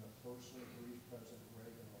D.C., I'm going to personally brief President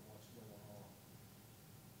Reagan on what's going on.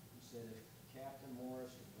 He said, if Captain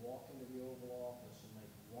Morris could walk into the Oval Office and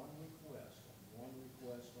make one request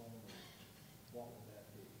only, what would that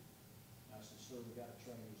be? And I said, sir, we got to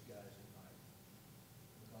train these guys at night.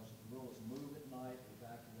 Because the guerrillas move at night,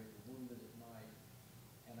 evacuate the wounded at night,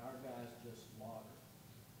 and our guys just logger.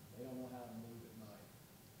 They don't know how to move at night.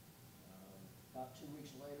 About 2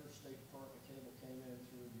 weeks later, State Department cable came in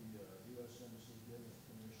through the U.S. Embassy giving us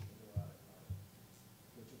permission to go out at night,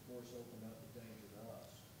 which of course opened up the danger to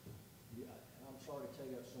us. Yeah, and I'm sorry to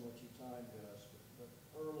take up so much of your time, Gus, but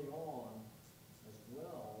early on as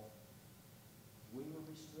well, we were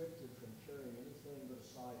restricted from carrying anything but a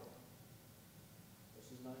sidearm.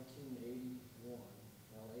 This is 1981,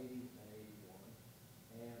 well, 80 and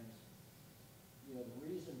 81. And, you know, the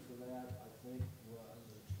reason for that, I think, was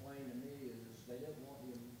explained to me is they didn't want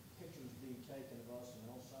the pictures being taken of us in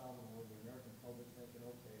El Salvador, the American public thinking,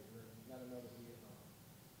 okay, we've got another Vietnam.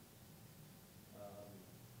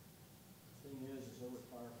 The thing is there were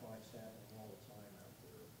firefights happening all the time out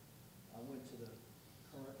there. I went to the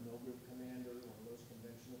current mill group commander, one of those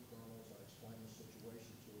conventional colonels. I explained the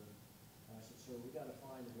situation to him. And I said, sir, we got to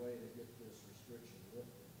find a way to get this restriction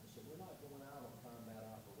lifted. I said, we're not going out on combat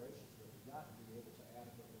operations, but we've got to be able to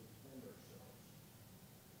adequately defend ourselves.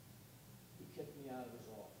 He kicked me out of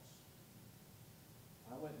his office.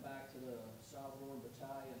 I went back to the Salvadoran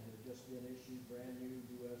battalion who had just been issued brand new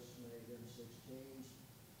U.S.-made M16s.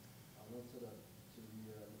 I went to the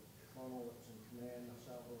colonel that was in command, the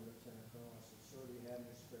Salvadoran lieutenant colonel. I said, sir, do you have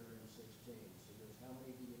any spare M16s? He goes, how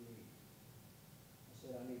many do you need? I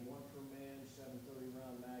said, I need one per man, 730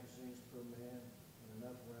 round magazines per man, and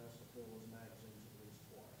enough rounds to fill those magazines at least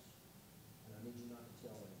twice. And I need you not to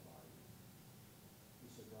tell anybody.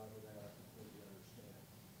 He said, Roger that, I completely understand.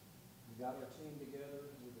 We got our team together,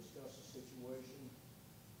 we discussed the situation,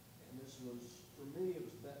 and this was, for me, it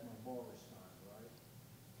was bet my bars time, right?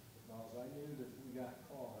 Because I knew that if we got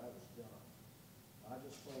caught, I was done. I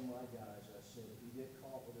just told my guys, I said, if you get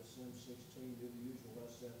caught with a M16, do the usual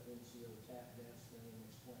SFNCO tap dance thing and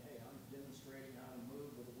explain, hey, I'm demonstrating how to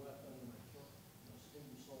move with a weapon, my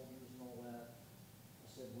student soldiers and all that. I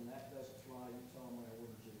said, when that doesn't fly, you tell them I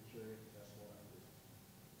ordered you to carry it, that's what I do.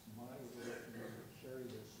 It's my order for you to carry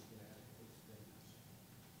this, you can adequately defend yourself.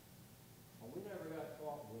 Well, we never got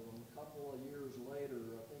caught with them. A couple of years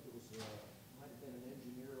later, I think it was, might have been an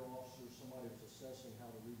engineer officer, somebody was assessing how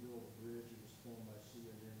to rebuild a bridge. He was filmed by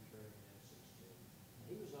CNN carrying an M16. And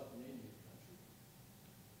he was up in Indian country.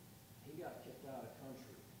 He got kicked out of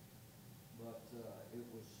country, but it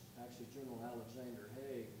was actually General Alexander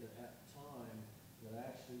Haig that at the time that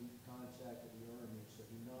actually contacted the Army and said,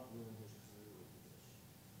 do not ruin his career over this.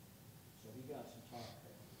 So he got some top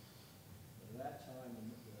pay. But at that time, the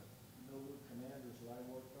mill group commanders that I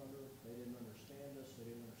worked under, they didn't understand us. They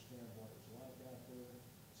didn't understand what it was like out there.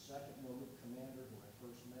 The second mill group commander, when I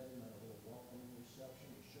first met him at a little welcoming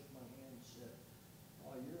reception, he shook my hand and said,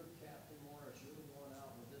 oh, you're Captain Morris. You're the one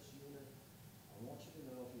out with this unit. I want you to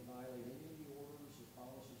know if you violate any of the orders or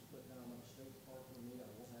policies put down by the State Department of me,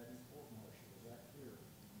 I will have you court-martialed. Is that clear?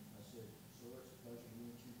 I said, sir, it's a pleasure to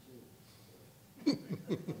meet you too.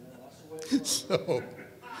 That's the way it was. So,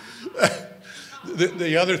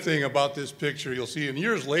 the other thing about this picture you'll see, and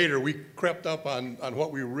years later we crept up on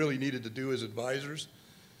what we really needed to do as advisors,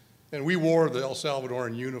 and we wore the El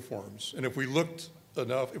Salvadoran uniforms. And if we looked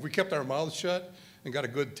enough, if we kept our mouths shut and got a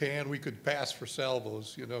good tan, we could pass for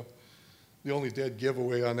salvos, you know. The only dead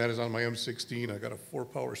giveaway on that is on my M16. I got a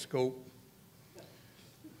 4-power scope,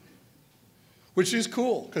 which is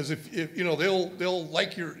cool because if you know they'll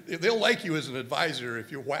like you as an advisor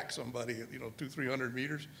if you whack somebody at 200-300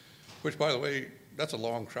 meters, which by the way that's a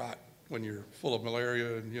long shot when you're full of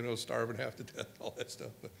malaria and starving half to death, all that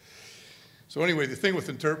stuff. But, so anyway, the thing with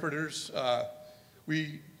interpreters,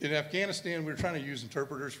 in Afghanistan we were trying to use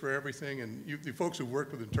interpreters for everything, and the folks who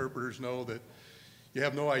worked with interpreters know that you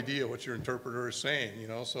have no idea what your interpreter is saying, you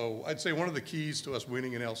know. So I'd say one of the keys to us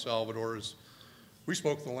winning in El Salvador is we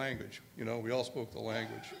spoke the language, you know, we all spoke the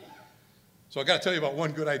language. So I got to tell you about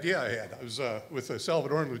one good idea I had. I was with the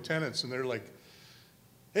Salvadoran lieutenants, and they're like,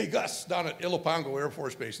 hey, Gus, down at Ilopango Air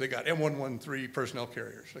Force Base, they got M113 personnel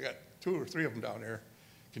carriers. They got 2 or 3 of them down there.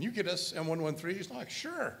 Can you get us M113s? I'm like,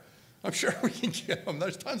 sure. I'm sure we can get them.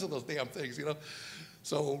 There's tons of those damn things, you know.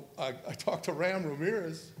 So I talked to Ram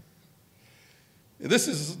Ramirez. And this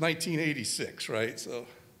is 1986, right? So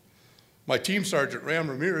my team sergeant, Ram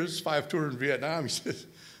Ramirez, 5 tours in Vietnam, he says,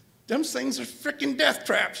 them things are freaking death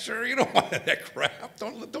traps, sir. You don't want that crap.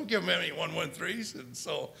 Don't give them any 113s. And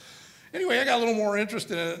so anyway, I got a little more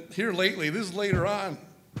interested in it here lately. This is later on,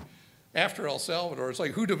 after El Salvador. It's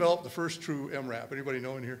like, who developed the first true MRAP? Anybody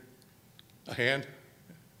know in here? A hand?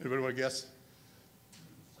 Anybody want to guess?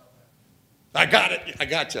 I got it. I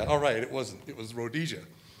got you. All right, it wasn't. It was Rhodesia,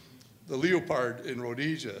 the Leopard in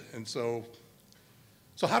Rhodesia. And so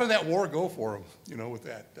how did that war go for them, you know, with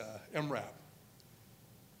that MRAP?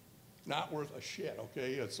 Not worth a shit,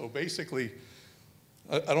 okay? And so basically,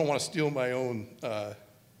 I don't want to steal my own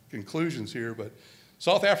conclusions here, but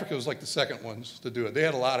South Africa was like the second ones to do it. They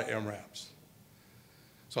had a lot of MRAPs.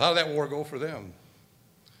 So how did that war go for them?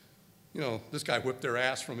 You know, this guy whipped their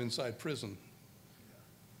ass from inside prison.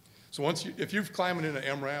 So if you're climbing in an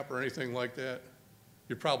MRAP or anything like that,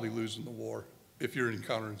 you're probably losing the war if you're in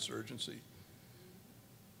counterinsurgency.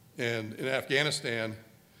 And in Afghanistan,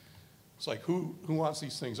 it's like, who wants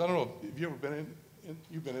these things? I don't know, have you ever been in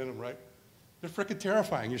you've been in them, right? They're freaking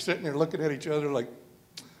terrifying. You're sitting there looking at each other like,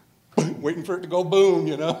 waiting for it to go boom,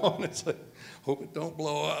 you know? And it's like, hope it don't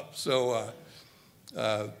blow up. So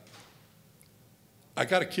I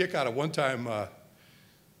got a kick out of one time, a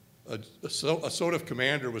SOTF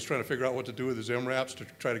commander was trying to figure out what to do with his MRAPs to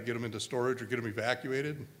try to get them into storage or get them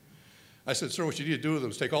evacuated. I said, sir, what you need to do with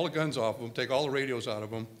them is take all the guns off of them, take all the radios out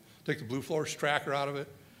of them, take the Blue Force tracker out of it,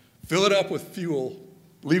 fill it up with fuel,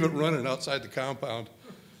 leave it running outside the compound,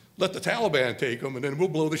 let the Taliban take them, and then we'll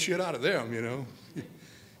blow the shit out of them, you know?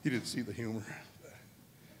 He didn't see the humor.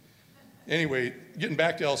 Anyway, getting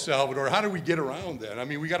back to El Salvador, how did we get around then? I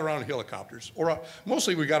mean, we got around in helicopters, or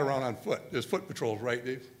mostly we got around on foot. There's foot patrols, right,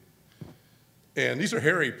 Dave? And these are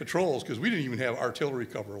hairy patrols because we didn't even have artillery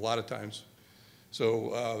cover a lot of times.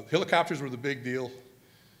 So helicopters were the big deal.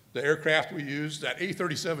 The aircraft we used, that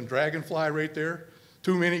A-37 Dragonfly right there,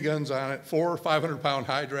 2 miniguns on it, 4 500-pound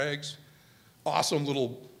high drags, awesome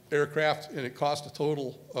little aircraft, and it cost a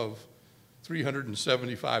total of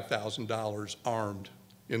 $375,000 armed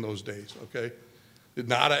in those days, okay?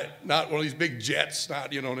 Not one of these big jets,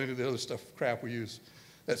 not, you know, any of the other stuff, crap we use.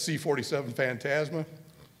 That C-47 Phantasma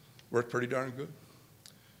worked pretty darn good.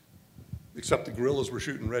 Except the guerrillas were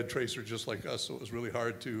shooting red tracer just like us, so it was really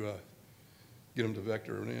hard to get them to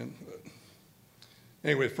vector it in. But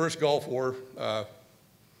anyway, first Gulf War,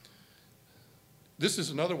 this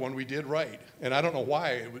is another one we did right, and I don't know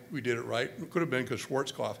why we did it right. It could have been because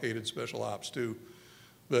Schwarzkopf hated special ops too,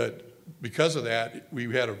 but because of that,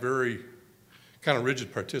 we had a very kind of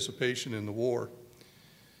rigid participation in the war.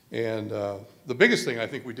 And the biggest thing I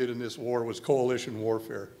think we did in this war was coalition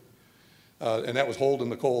warfare, and that was holding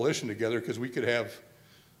the coalition together because we could have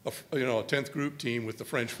a 10th group team with the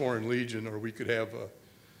French Foreign Legion, or we could have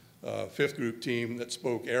a 5th group team that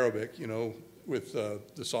spoke Arabic, you know, with the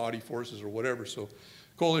Saudi forces or whatever. So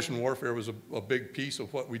coalition warfare was a big piece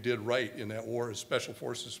of what we did right in that war as special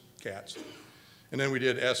forces cats. And then we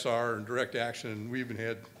did SR and direct action, and we even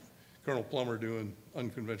had Colonel Plummer doing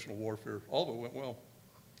unconventional warfare. All of it went well.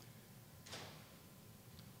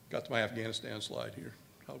 Got to my Afghanistan slide here.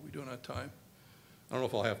 How are we doing on time? I don't know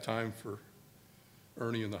if I'll have time for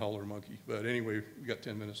Ernie and the howler monkey, but anyway, we got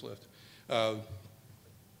 10 minutes left.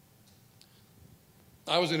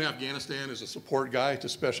 I was in Afghanistan as a support guy to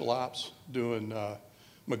special ops, doing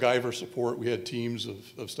MacGyver support. We had teams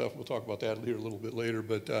of stuff. We'll talk about that here a little bit later.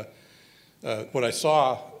 But what I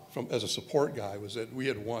saw as a support guy was that we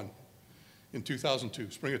had won in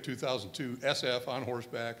 2002, spring of 2002, SF on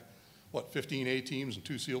horseback, 15 A teams and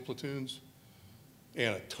 2 SEAL platoons,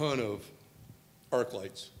 and a ton of arc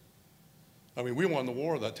lights. I mean, we won the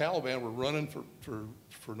war. The Taliban were running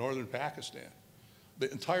for northern Pakistan.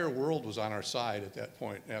 The entire world was on our side at that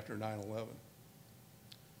point after 9/11.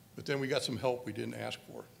 But then we got some help we didn't ask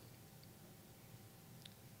for.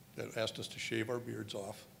 That asked us to shave our beards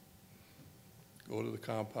off, go to the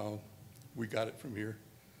compound. We got it from here.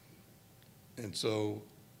 And so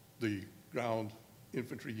the ground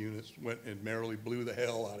infantry units went and merrily blew the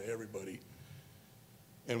hell out of everybody.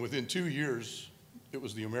 And within 2 years, it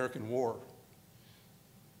was the American war.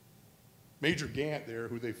 Major Gant there,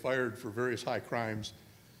 who they fired for various high crimes,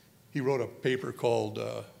 he wrote a paper called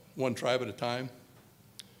One Tribe at a Time.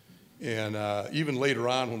 And even later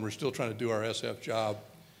on, when we're still trying to do our SF job,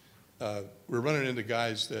 we're running into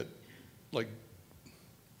guys that, like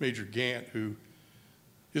Major Gant, who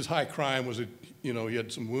his high crime was, he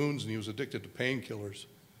had some wounds and he was addicted to painkillers.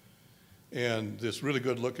 And this really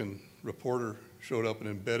good-looking reporter showed up and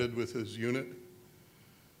embedded with his unit,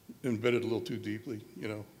 embedded a little too deeply,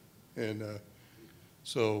 And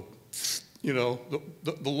so, the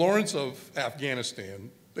Lawrence of Afghanistan,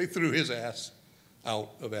 they threw his ass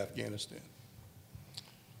out of Afghanistan.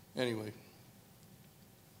 Anyway.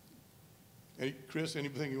 Chris,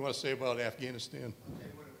 anything you want to say about Afghanistan? Okay,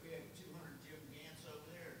 what if we had 200 Jim Gants over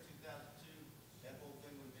there in 2002, that whole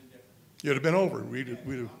thing would have been different. You'd have been over. We'd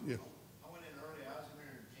yeah. I went in early, I was in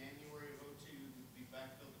there in January of '02, we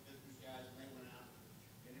backfilled the business guys, and they went out.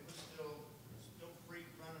 And it was still free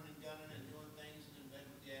running and gunning and doing things and in bed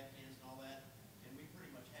with the Afghans and all that. And we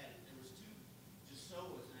pretty much had it. There was two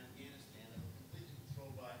Jasoas in Afghanistan that were completely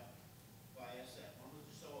controlled by SF. One was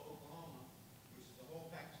Jasoa, Oklahoma, which is the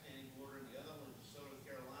whole Pakistani border, and the other one was Jasoa,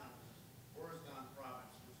 Carolina, which is Oregon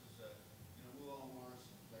province, which is, Mullah Omar's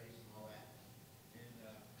place and all that. In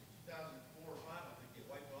 2004 or 5, I think they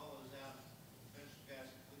wiped all those out. Eventually, guys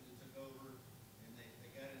completely took over, and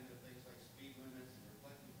they got into things like speed limits and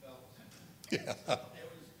reflective belts. Yeah. It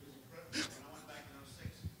was incredible. When I went back in '06,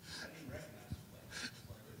 I didn't even recognize the place.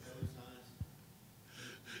 Like with those signs.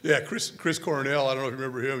 Yeah, Chris Cornell, I don't know if you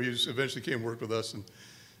remember him, he eventually came and worked with us,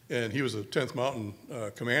 and he was a 10th Mountain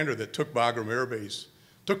commander that took Bagram Air Base,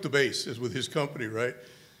 took the base with his company, right?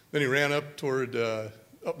 Then he ran up toward,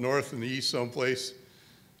 up north in the east someplace,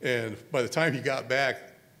 and by the time he got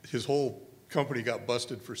back, his whole company got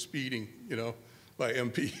busted for speeding, by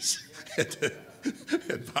MPs at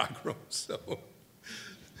Bagram, so.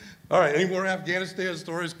 All right, any more Afghanistan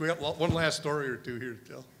stories? We got one last story or two here to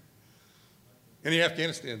tell. Any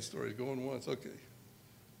Afghanistan stories? Going once, okay.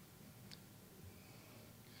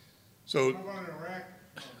 So, How about Iraq?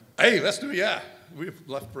 hey, let's do, yeah. We've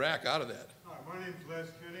left Iraq out of that. Hi, my name's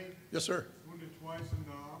Les Kenny, Yes, sir. wounded twice in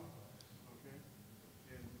Nam, okay?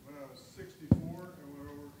 And when I was 64, I went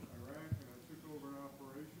over to Iraq and I took over an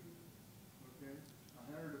operation, okay? I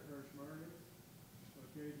hired a Peshmerga,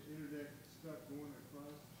 okay, to interdict stuff going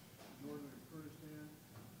across northern Kurdistan,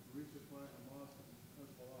 resupply Hamas and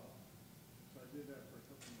Hezbollah. So I did that for a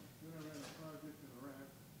couple of months. Then I ran a project in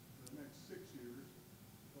Iraq for the next 6 years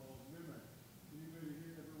called MIMAX. Anybody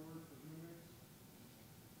here ever worked with MIMAX?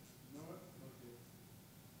 Know it? Okay.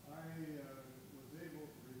 I was able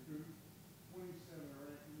to recruit 27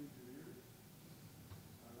 Iraqi engineers.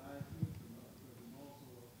 And I include them because I'm also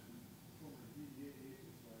former DEA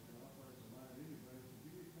agent, so I can authorize to line anybody to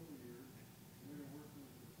give me a couple of years, and then I worked with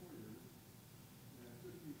them for 4 years. And I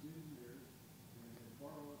took these engineers and I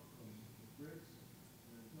borrowed it from the BRICS,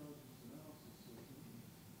 the intelligence analysis system,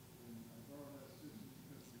 and I borrowed that system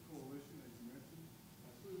because of the coalition, as you mentioned.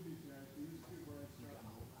 I flew these guys, these two where I started.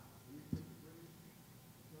 We took the British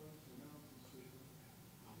intelligence analysis system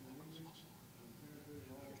in English and translated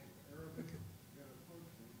it all to Arabic, got it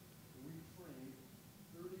functioning, and we trained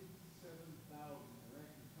 37,000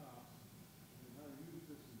 Iraqi cops in how to use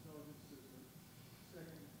this intelligence system.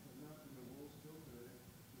 Second, but not in the world still today.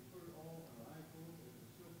 We put it all on an iPhone and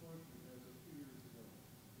it's still functioning as of 2 years ago.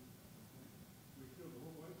 Okay? We killed a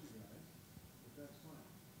whole bunch of guys, but that's fine.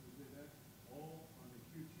 We did that all on the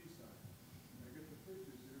QT side. And I get the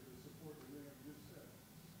pictures here to support everything I just said.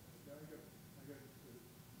 Okay, I got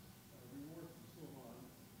reward from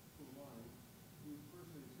Sulaiman, who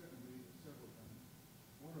personally sent me several times.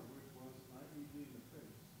 One of which was an IED in the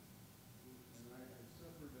face. And I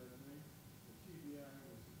suffered that thing. The TBI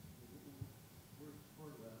was the worst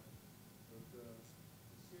part of that. But the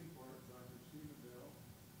skin part, Dr. Stephen Bell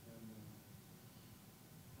and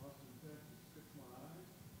Austin, Texas, fixed my eyes.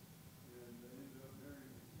 And I ended up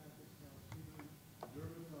marrying a Catholic Palestinian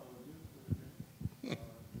dermatologist that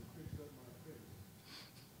fixed up my face.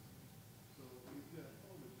 So we did a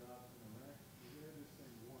hell of a job in Iraq. We had this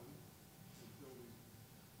thing won until we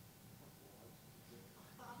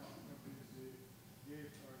companies gave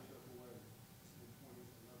our stuff away in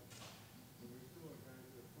 2011. But we still have guys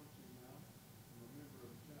that are functioning now. I'm a member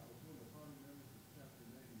of, I was one of the founding members of Chapter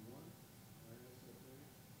 91, our SFA,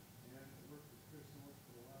 and I worked with Chris North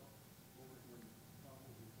for a while over in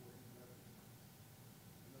Kabul before he left.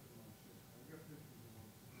 Nothing on shit. I've got pictures of them.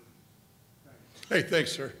 Thanks. Hey,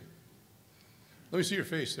 thanks, sir. Let me see your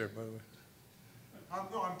face there, by the way.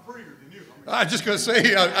 No, I'm prettier than you. I'm just gonna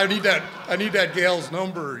say, I need that gal's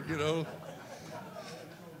number,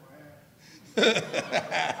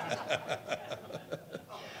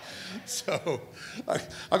 So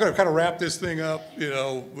I'm going to kind of wrap this thing up, you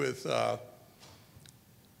know, with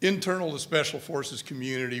internal to Special Forces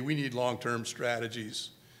community. We need long-term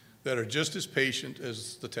strategies that are just as patient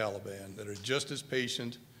as the Taliban, that are just as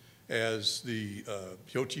patient as the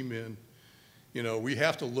Ho Chi Minh. You know, we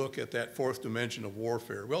have to look at that fourth dimension of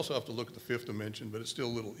warfare. We also have to look at the fifth dimension, but it's still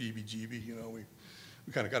a little EBGB, you know. We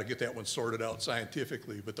kind of got to get that one sorted out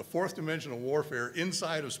scientifically. But the fourth dimension of warfare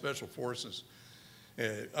inside of Special Forces,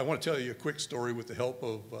 I want to tell you a quick story with the help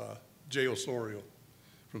of Jay Osorio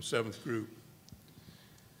from 7th Group.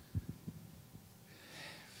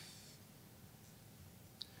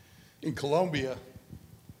 In Colombia,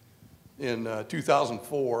 in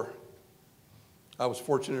 2004, I was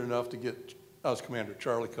fortunate enough to get, I was commander of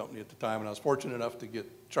Charlie Company at the time, and I was fortunate enough to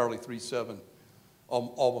get Charlie 37,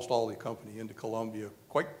 almost all the company, into Colombia,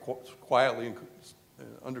 quite quietly, and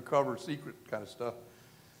undercover, secret kind of stuff,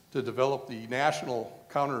 to develop the national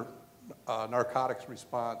counter narcotics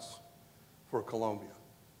response for Colombia.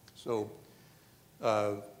 So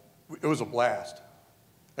it was a blast.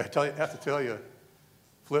 I have to tell you,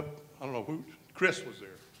 Flip, I don't know who, Chris was there.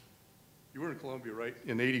 You were in Colombia, right?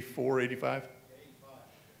 In 84, 85? 85.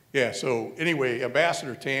 Yeah, so anyway,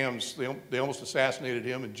 Ambassador Tams, they almost assassinated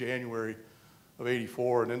him in January of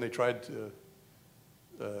 84, and then they tried to,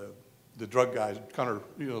 the drug guys,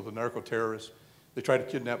 the narco-terrorists, they tried to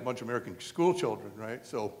kidnap a bunch of American school children, right?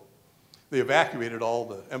 So they evacuated all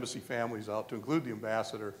the embassy families out, to include the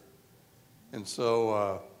ambassador. And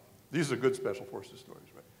so these are good Special Forces stories,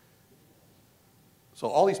 right? So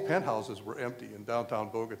all these penthouses were empty in downtown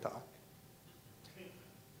Bogota.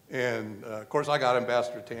 And of course, I got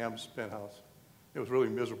Ambassador Tam's penthouse. It was really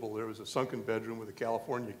miserable. There was a sunken bedroom with a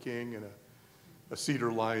California king and a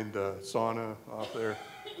cedar-lined sauna off there.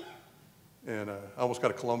 And I almost got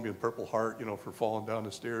a Colombian Purple Heart, you know, for falling down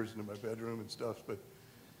the stairs into my bedroom and stuff. But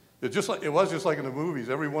it was just like in the movies.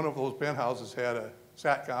 Every one of those penthouses had a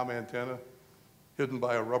SATCOM antenna hidden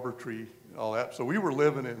by a rubber tree and all that. So we were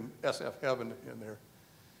living in SF heaven in there.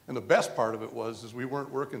 And the best part of it was we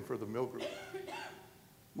weren't working for the mill group.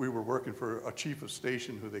 We were working for a chief of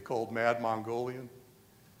station who they called Mad Mongolian.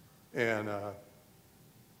 And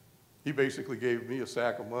he basically gave me a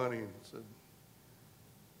sack of money and said,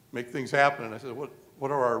 make things happen. And I said,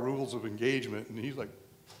 what are our rules of engagement? And he's like,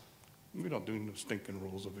 we don't do no stinking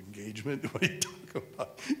rules of engagement. What are you talking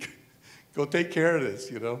about? Go take care of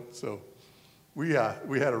this, you know? So we had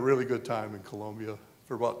a really good time in Colombia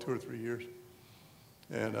for about 2 or 3 years.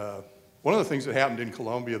 And one of the things that happened in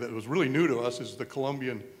Colombia that was really new to us is the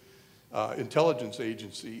Colombian intelligence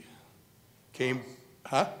agency came,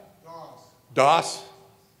 huh? DOS.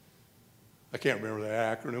 I can't remember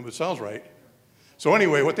that acronym, but it sounds right. So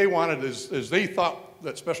anyway, what they wanted is they thought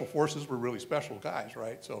that Special Forces were really special guys,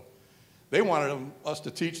 right? So they wanted us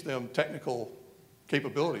to teach them technical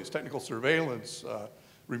capabilities, technical surveillance,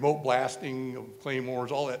 remote blasting of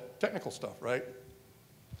claymores, all that technical stuff, right?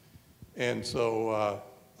 And so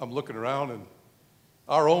I'm looking around, and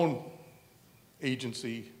our own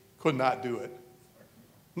agency could not do it.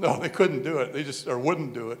 No, they couldn't do it. They just, or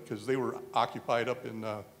wouldn't do it, because they were occupied up in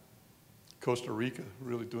Costa Rica,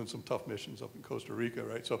 really doing some tough missions up in Costa Rica,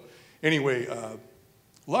 right? So anyway,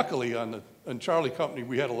 luckily on Charlie Company,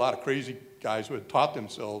 we had a lot of crazy guys who had taught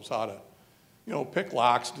themselves how to, you know, pick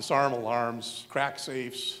locks, disarm alarms, crack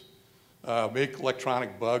safes, make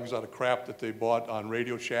electronic bugs out of crap that they bought on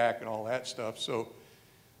Radio Shack and all that stuff. So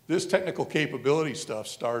this technical capability stuff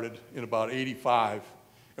started in about 85,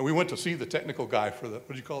 and we went to see the technical guy for the, what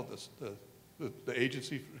do you call it, the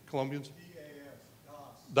agency for Colombians?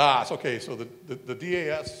 DAS, okay, so the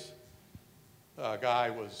DAS guy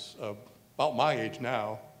was about my age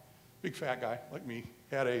now, big fat guy like me,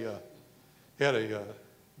 had a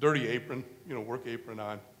dirty apron, you know, work apron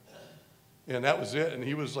on, and that was it. And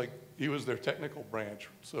he was their technical branch,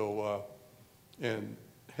 so and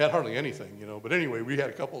had hardly anything, you know. But anyway, we had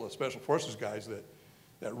a couple of Special Forces guys that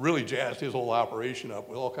really jazzed his whole operation up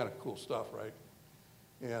with all kind of cool stuff, right?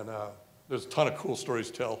 And there's a ton of cool stories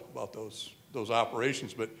to tell about those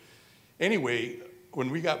operations. But anyway, when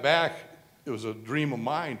we got back, it was a dream of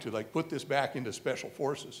mine to like put this back into Special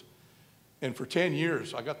Forces. And for 10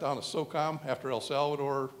 years, I got down to SOCOM after El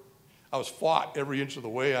Salvador. I was fought every inch of the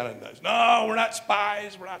way on it. And I said, no, we're not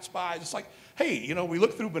spies, we're not spies. It's like, hey, you know, we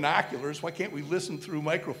look through binoculars, why can't we listen through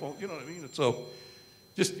microphones? You know what I mean? And so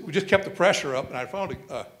we just kept the pressure up, and I found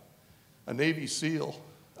a Navy SEAL,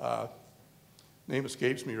 name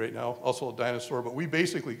escapes me right now, also a dinosaur, but we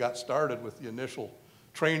basically got started with the initial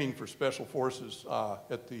training for Special Forces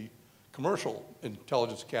at the commercial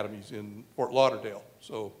intelligence academies in Fort Lauderdale.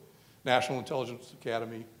 So National Intelligence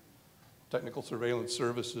Academy, technical surveillance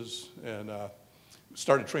services, and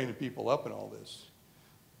started training people up in all this.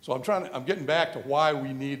 So I'm getting back to why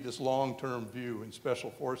we need this long-term view in special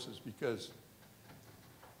forces, because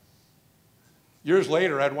years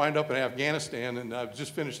later, I'd wind up in Afghanistan, and I've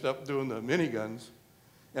just finished up doing the miniguns,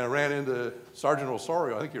 and I ran into Sergeant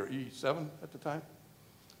Osorio. I think you were E7 at the time.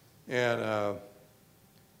 And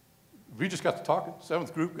we just got to talking,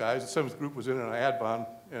 7th group guys. The 7th group was in an ADVON,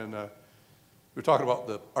 and we were talking about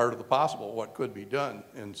the art of the possible, what could be done.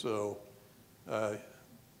 And so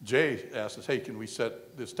Jay asked us, hey, can we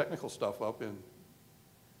set this technical stuff up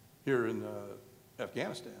here in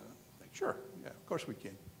Afghanistan? I'm like, sure, yeah, of course we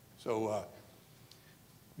can. So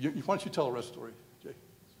why don't you tell the rest of the story, Jay?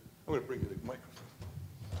 I'm going to bring you the microphone.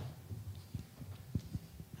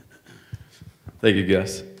 Thank you,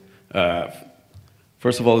 Gus.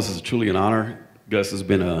 First of all, this is truly an honor. Gus has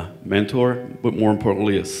been a mentor, but more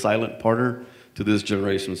importantly, a silent partner to this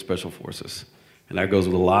generation of Special Forces. And that goes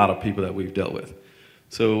with a lot of people that we've dealt with.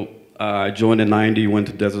 So I joined in '90, went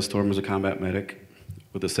to Desert Storm as a combat medic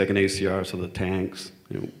with the 2nd ACR, so the tanks.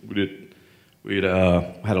 You know, we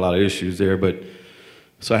had a lot of issues there, but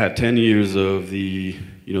so I had 10 years of the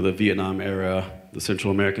Vietnam era, the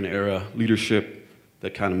Central American era leadership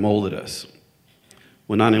that kind of molded us.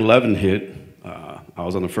 When 9/11 hit, I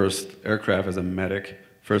was on the first aircraft as a medic,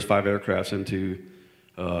 first 5 aircrafts into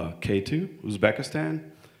K2,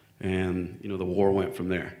 Uzbekistan, and the war went from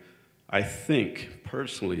there. I think,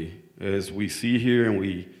 personally, as we see here and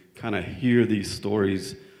we kind of hear these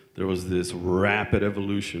stories, there was this rapid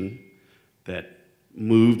evolution that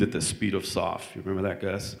moved at the speed of soft. You remember that,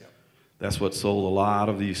 Gus? Yep. That's what sold a lot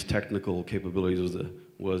of these technical capabilities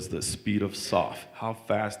was the speed of soft. How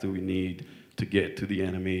fast do we need to get to the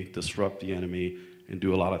enemy, disrupt the enemy, and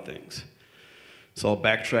do a lot of things? So I'll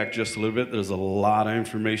backtrack just a little bit. There's a lot of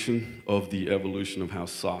information of the evolution of how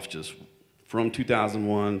soft just from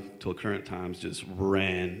 2001 till current times just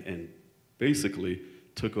ran and basically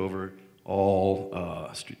took over all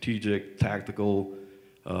strategic, tactical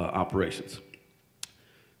operations.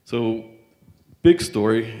 So big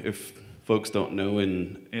story, if folks don't know,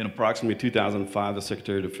 in approximately 2005, the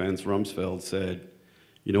Secretary of Defense, Rumsfeld, said,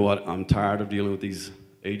 you know what, I'm tired of dealing with these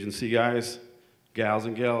agency guys, gals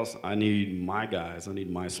and gals. I need my guys, I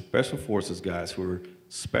need my Special Forces guys who are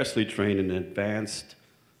specially trained in advanced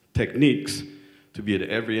techniques to be at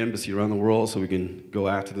every embassy around the world so we can go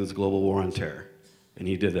after this global war on terror. And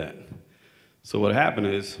he did that. So what happened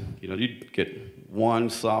is, you'd get one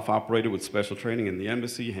soft operator with special training in the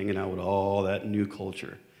embassy hanging out with all that new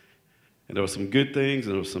culture. And there were some good things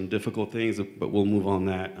and there were some difficult things, but we'll move on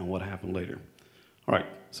that and what happened later. All right,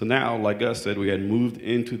 so now, like Gus said, we had moved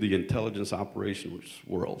into the intelligence operations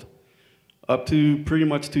world. Up to pretty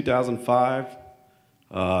much 2005,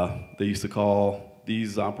 they used to call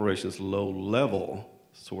these operations low-level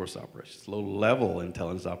source operations, low-level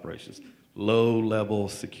intelligence operations, low-level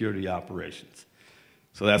security operations.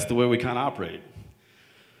 So that's the way we kind of operate.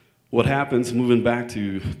 What happens, moving back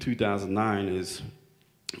to 2009, is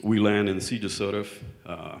we land in CJSOTF.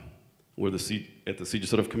 We're at the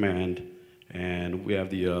CJSOTF Command, and we have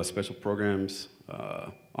the Special Programs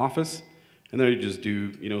Office. And there you just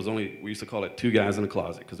do, it was only, we used to call it 2 guys in a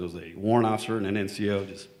closet, because it was a warrant officer and an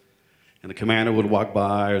NCO, and the commander would walk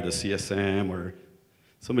by, or the CSM, or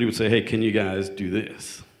somebody would say, hey, can you guys do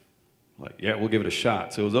this? Like, yeah, we'll give it a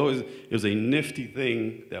shot. So it was a nifty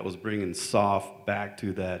thing that was bringing soft back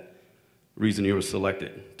to that reason you were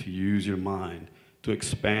selected, to use your mind, to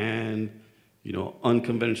expand,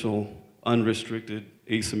 unconventional, unrestricted,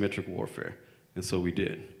 asymmetric warfare. And so we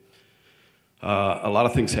did. A lot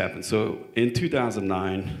of things happened. So in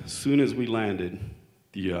 2009, as soon as we landed,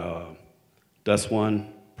 the DUS-1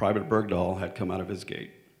 Private Bergdahl had come out of his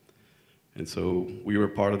gate. And so we were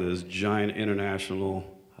part of this giant international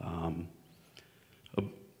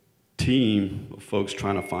team of folks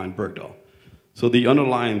trying to find Bergdahl. So the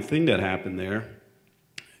underlying thing that happened there,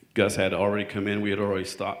 Gus had already come in. We had already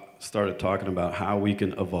started talking about how we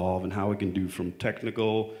can evolve and how we can do from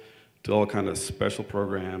technical to all kind of special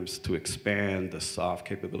programs to expand the soft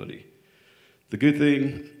capability. The good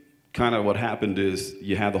thing, kind of what happened is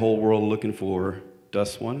you had the whole world looking for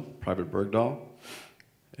DUS-1, Private Bergdahl,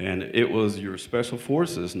 and it was your Special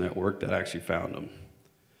Forces network that actually found him,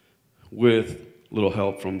 with little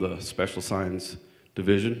help from the Special Science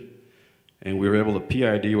Division. And we were able to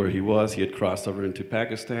PID where he was. He had crossed over into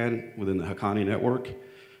Pakistan within the Haqqani network,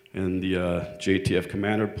 and the JTF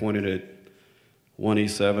commander pointed at one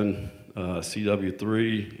E7,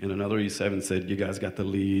 CW3, and another E7 said, you guys got the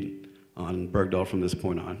lead on Bergdahl from this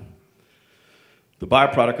point on. The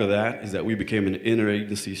byproduct of that is that we became an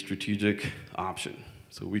interagency strategic option.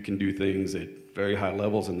 So we can do things at very high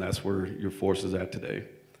levels, and that's where your force is at today.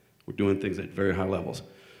 We're doing things at very high levels.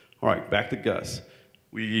 All right, back to Gus.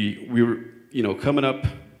 We were, coming up,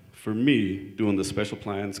 for me, doing the special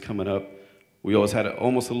plans coming up, we always had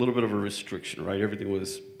almost a little bit of a restriction, right? Everything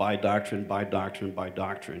was by doctrine, by doctrine, by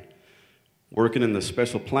doctrine. Working in the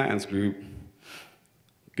special plans group,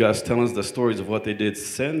 Gus telling us the stories of what they did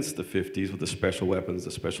since the 50s with the special weapons,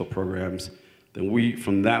 the special programs. Then we,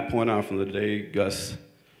 from that point on, from the day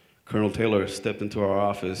Colonel Taylor stepped into our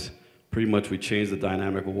office, pretty much we changed the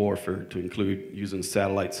dynamic of warfare to include using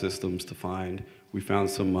satellite systems to find. We found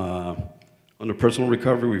some, under personal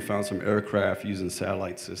recovery, we found some aircraft using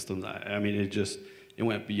satellite systems. I mean, it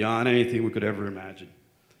went beyond anything we could ever imagine.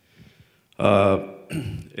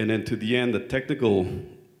 And then to the end, the technical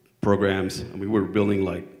programs, we were building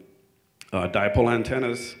like dipole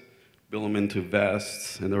antennas, build them into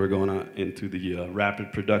vests, and then we're going on into the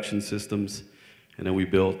rapid production systems. And then we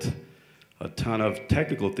built a ton of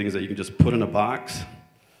technical things that you can just put in a box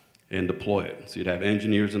and deploy it. So you'd have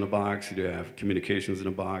engineers in a box, you'd have communications in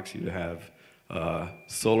a box, you'd have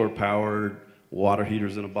solar-powered water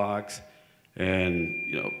heaters in a box, and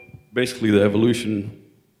basically the evolution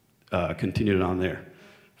continued on there.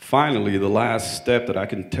 Finally, the last step that I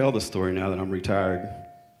can tell the story now that I'm retired,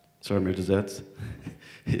 sorry, Major Zets,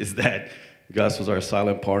 is that Gus was our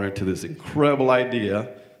silent partner to this incredible idea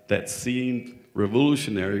that seemed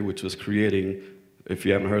revolutionary, which was creating, if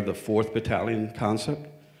you haven't heard, the 4th Battalion concept.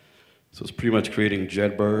 So it's pretty much creating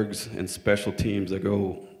jetbergs and special teams that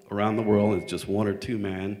go around the world. It's just 1 or 2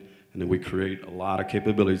 man, and then we create a lot of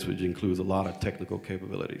capabilities, which includes a lot of technical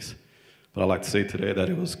capabilities. But I'd like to say today that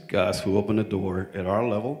it was Gus who opened the door at our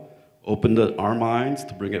level, opened our minds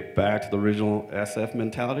to bring it back to the original SF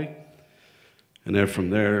mentality. And then from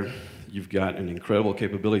there, you've got an incredible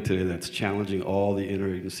capability today that's challenging all the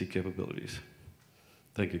interagency capabilities.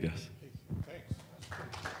 Thank you, Gus. Thanks.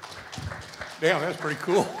 Damn, that's pretty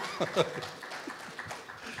cool. I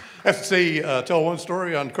have to say, tell one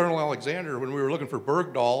story on Colonel Alexander. When we were looking for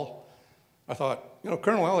Bergdahl, I thought,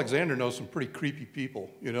 Colonel Alexander knows some pretty creepy people,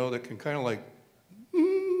 that can kind of like,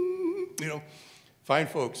 find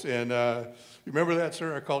folks. And you remember that,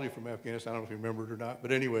 sir? I called you from Afghanistan. I don't know if you remember it or not.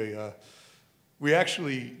 But anyway, we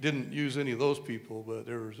actually didn't use any of those people, but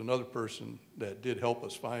there was another person that did help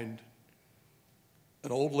us find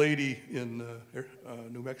an old lady in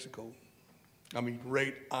New Mexico. I mean,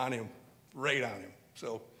 right on him.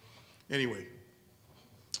 So anyway,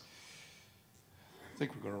 I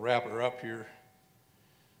think we're going to wrap her up here.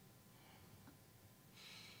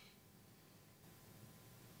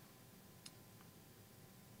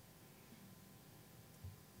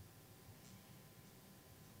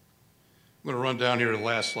 I'm going to run down here to the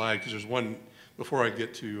last slide because there's one before I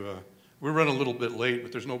get to, we're running a little bit late,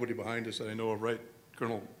 but there's nobody behind us that I know of, right,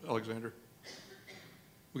 Colonel Alexander?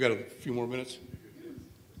 We got a few more minutes?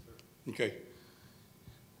 Okay.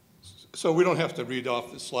 So we don't have to read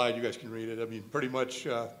off this slide. You guys can read it. I mean, pretty much,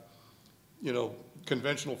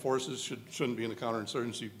 conventional forces shouldn't be in the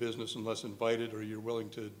counterinsurgency business unless invited or you're willing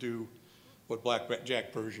to do what Black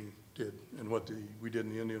Jack Pershing did and what we did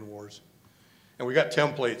in the Indian Wars. And we got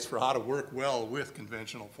templates for how to work well with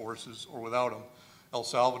conventional forces or without them. El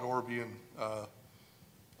Salvador being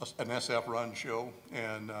an SF run show,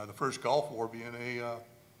 and the first Gulf War being a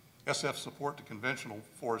SF support to conventional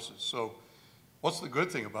forces. So what's the good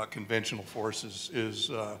thing about conventional forces is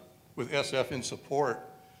with SF in support,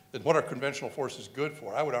 that what are conventional forces good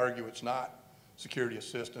for? I would argue it's not security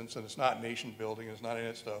assistance and it's not nation building and it's not any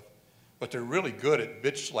of that stuff, but they're really good at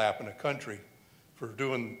bitch slapping a country for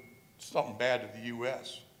doing something bad to the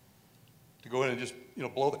U.S. to go in and just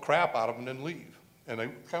blow the crap out of them and then leave. And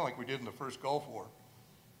kind of like we did in the first Gulf War.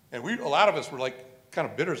 And a lot of us were like kind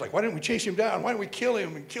of bitter. It's like, why didn't we chase him down? Why didn't we kill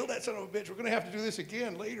him and kill that son of a bitch? We're going to have to do this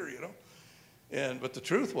again later, But the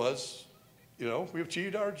truth was, we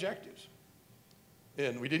achieved our objectives.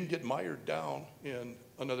 And we didn't get mired down in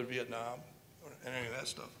another Vietnam or any of that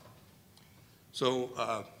stuff.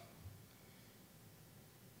 So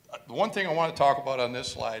the one thing I want to talk about on this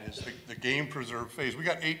slide is the game preserve phase. We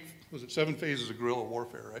got 7 phases of guerrilla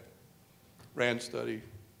warfare, right? RAND study.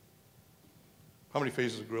 How many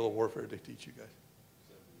phases of guerrilla warfare did they teach you guys?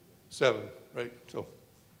 7, right? So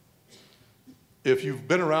if you've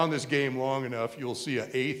been around this game long enough, you'll see an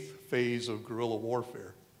 8th phase of guerrilla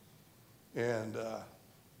warfare. And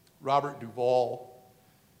Robert Duvall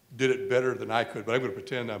did it better than I could, but I'm going to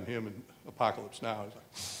pretend I'm him in Apocalypse Now. He's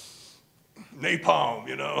like, napalm,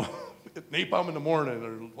 napalm in the morning,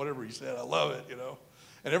 or whatever he said. I love it,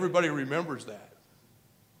 And everybody remembers that.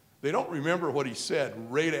 They don't remember what he said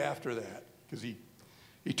right after that, because he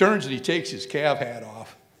He turns and he takes his cav hat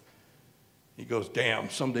off. He goes, damn,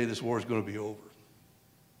 someday this war is going to be over.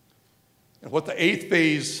 And what the 8th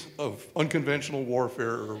phase of unconventional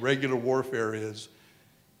warfare or regular warfare is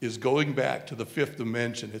going back to the 5th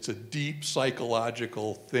dimension. It's a deep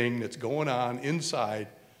psychological thing that's going on inside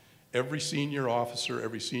every senior officer,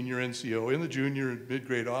 every senior NCO, and the junior and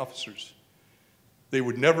mid-grade officers. They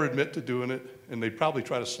would never admit to doing it, and they'd probably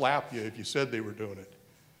try to slap you if you said they were doing it.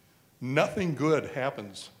 Nothing good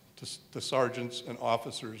happens to sergeants and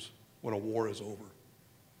officers when a war is over.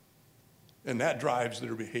 And that drives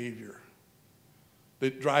their behavior.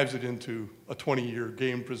 It drives it into a 20-year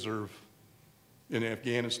game preserve in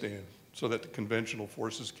Afghanistan so that the conventional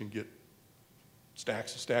forces can get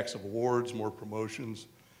stacks and stacks of awards, more promotions.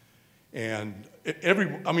 And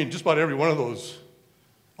just about every one of those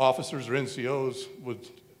officers or NCOs would,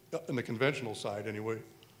 in the conventional side anyway,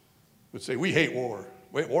 would say, we hate war.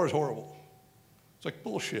 Wait, war is horrible. It's like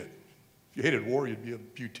bullshit. If you hated war, you'd be a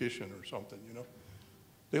beautician or something, you know?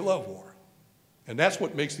 They love war. And that's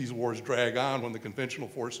what makes these wars drag on when the conventional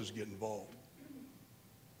forces get involved.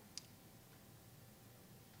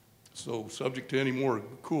 So subject to any more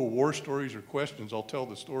cool war stories or questions, I'll tell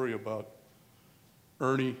the story about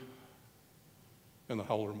Ernie and the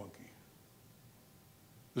howler monkey.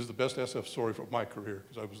 This is the best SF story from my career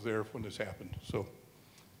because I was there when this happened. So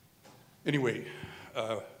anyway,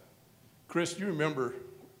 Chris, you remember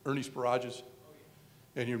Ernie Sparages?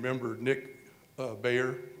 And you remember Nick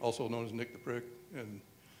Bayer, also known as Nick the Prick,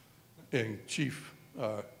 and Chief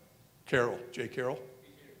Carroll, Jay Carroll?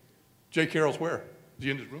 Jay Carroll's where? Is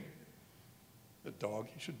he in his room? That dog,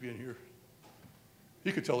 he should be in here.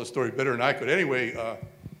 He could tell this story better than I could. Anyway,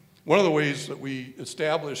 one of the ways that we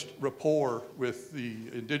established rapport with the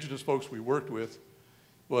indigenous folks we worked with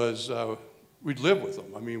was we'd live with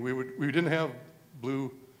them. I mean, we didn't have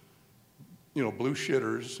blue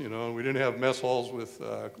shitters, you know, we didn't have mess halls with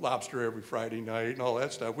lobster every Friday night and all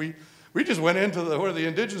that stuff. We just went into where the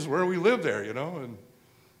indigenous were and we lived there, you know, and,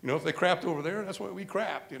 you know, if they crapped over there, that's what we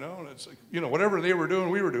crapped, you know, and it's like, you know, whatever they were doing,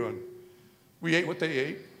 we were doing. We ate what they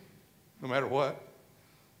ate, no matter what.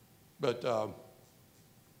 But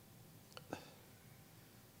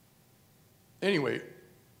anyway,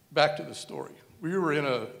 back to the story. We were in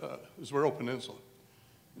the Azuero Peninsula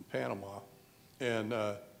in Panama, and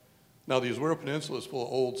now the Azuero Peninsula is full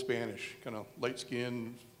of old Spanish, kind of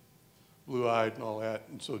light-skinned, blue-eyed and all that.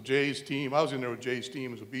 And so Jay's team, I was in there with Jay's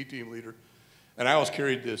team as a B team leader, and I always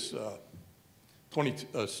carried this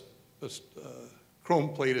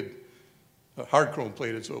chrome-plated, hard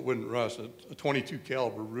chrome-plated so it wouldn't rust, a 22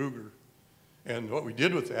 caliber Ruger. And what we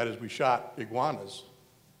did with that is we shot iguanas.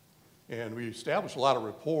 And we established a lot of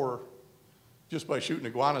rapport just by shooting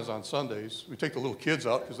iguanas on Sundays. We take the little kids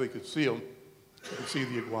out because they could see them. They could see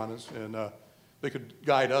the iguanas. And they could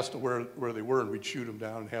guide us to where they were, and we'd shoot them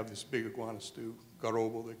down and have this big iguana stew,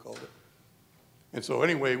 garobo they called it. And so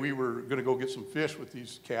anyway, we were going to go get some fish with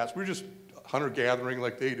these cats. We were just hunter-gathering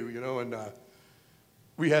like they do, you know. And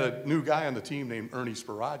we had a new guy on the team named Ernie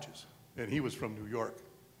Sparages, and he was from New York.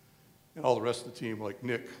 And all the rest of the team, like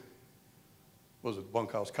Nick, was a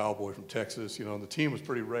bunkhouse cowboy from Texas, you know, and the team was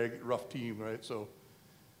pretty rough team, right? So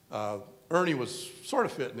Ernie was sort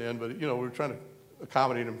of fitting in, but, you know, we were trying to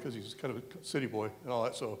accommodate him because he's kind of a city boy and all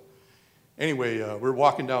that. So anyway, we're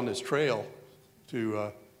walking down this trail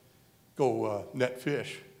to go net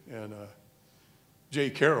fish, and Jay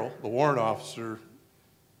Carroll, the warrant officer,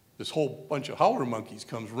 this whole bunch of howler monkeys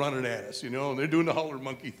comes running at us, you know, and they're doing the howler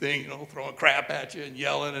monkey thing, you know, throwing crap at you and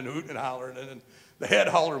yelling and hooting and hollering, and then the head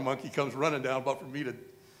howler monkey comes running down about from me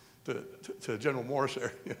to General Morris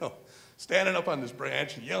there, you know, standing up on this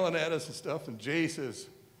branch and yelling at us and stuff, and Jay says,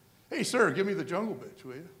 hey, sir, give me the jungle bitch,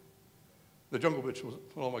 will you? The jungle bitch was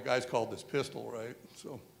what all my guys called this pistol, right?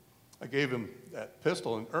 So I gave him that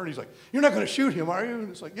pistol, and Ernie's like, you're not going to shoot him, are you?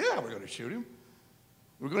 And it's like, yeah, we're going to shoot him.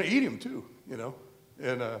 We're going to eat him, too, you know.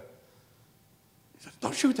 And he said,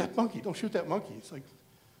 don't shoot that monkey, don't shoot that monkey. It's like,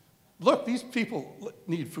 look, these people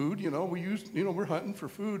need food, you know. We're hunting for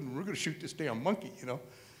food, and we're going to shoot this damn monkey, you know.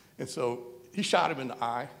 And so he shot him in the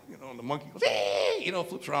eye, you know, and the monkey goes, hey, you know,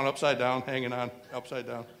 flips around upside down, hanging on upside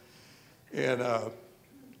down.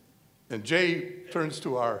 And Jay turns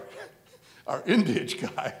to our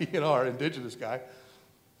indige guy, you know, our indigenous guy,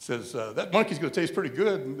 says, that monkey's going to taste pretty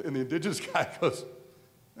good. And the indigenous guy goes,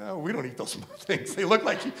 oh, we don't eat those things. They look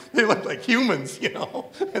like humans, you know.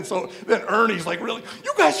 And so then Ernie's like, really,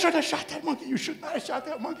 you guys should have shot that monkey. You should not have shot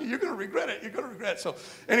that monkey. You're going to regret it. You're going to regret it. So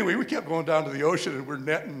anyway, we kept going down to the ocean, and we're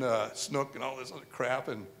netting snook and all this other crap.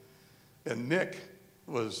 And Nick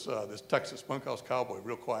was this Texas bunkhouse cowboy,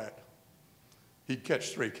 real quiet. he'd catch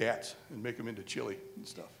stray cats and make them into chili and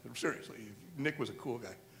stuff. Seriously, Nick was a cool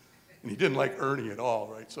guy. And he didn't like Ernie at all,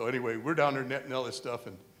 right? So anyway, we're down there netting all this stuff,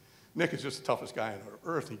 and Nick is just the toughest guy on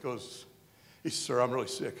earth. He says, sir, I'm really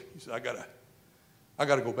sick. He said, I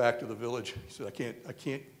gotta go back to the village. He said, I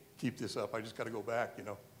can't keep this up. I just gotta go back, you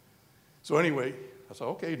know. So anyway, I said,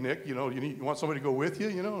 okay, Nick, you know, you want somebody to go with you,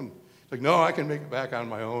 you know? And he's like, no, I can make it back on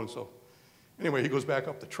my own. So anyway, he goes back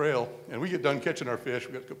up the trail, and we get done catching our fish.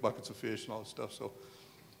 We got buckets of fish and all this stuff. So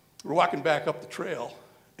we're walking back up the trail,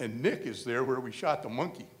 and Nick is there where we shot the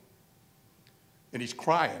monkey. And he's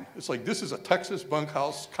crying. It's like, this is a Texas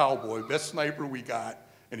bunkhouse cowboy, best sniper we got,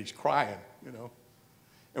 and he's crying, you know.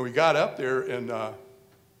 And we got up there, and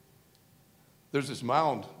there's this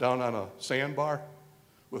mound down on a sandbar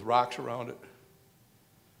with rocks around it.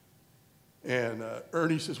 And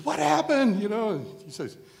Ernie says, what happened? You know, and he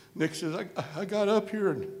says, Nick says, I got up here,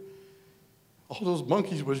 and all those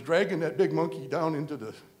monkeys was dragging that big monkey down into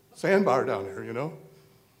the sandbar down there, you know.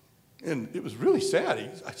 And it was really sad.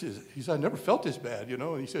 He said, I never felt this bad, you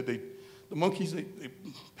know. And he said, the monkeys, they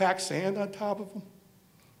pack sand on top of them.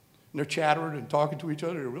 And they're chattering and talking to each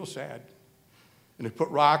other. They're real sad. And they put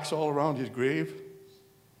rocks all around his grave.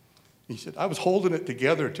 He said, I was holding it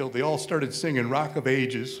together until they all started singing Rock of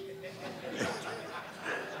Ages.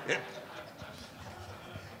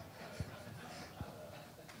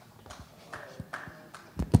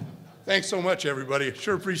 Thanks so much, everybody.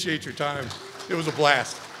 Sure appreciate your time. It was a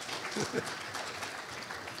blast.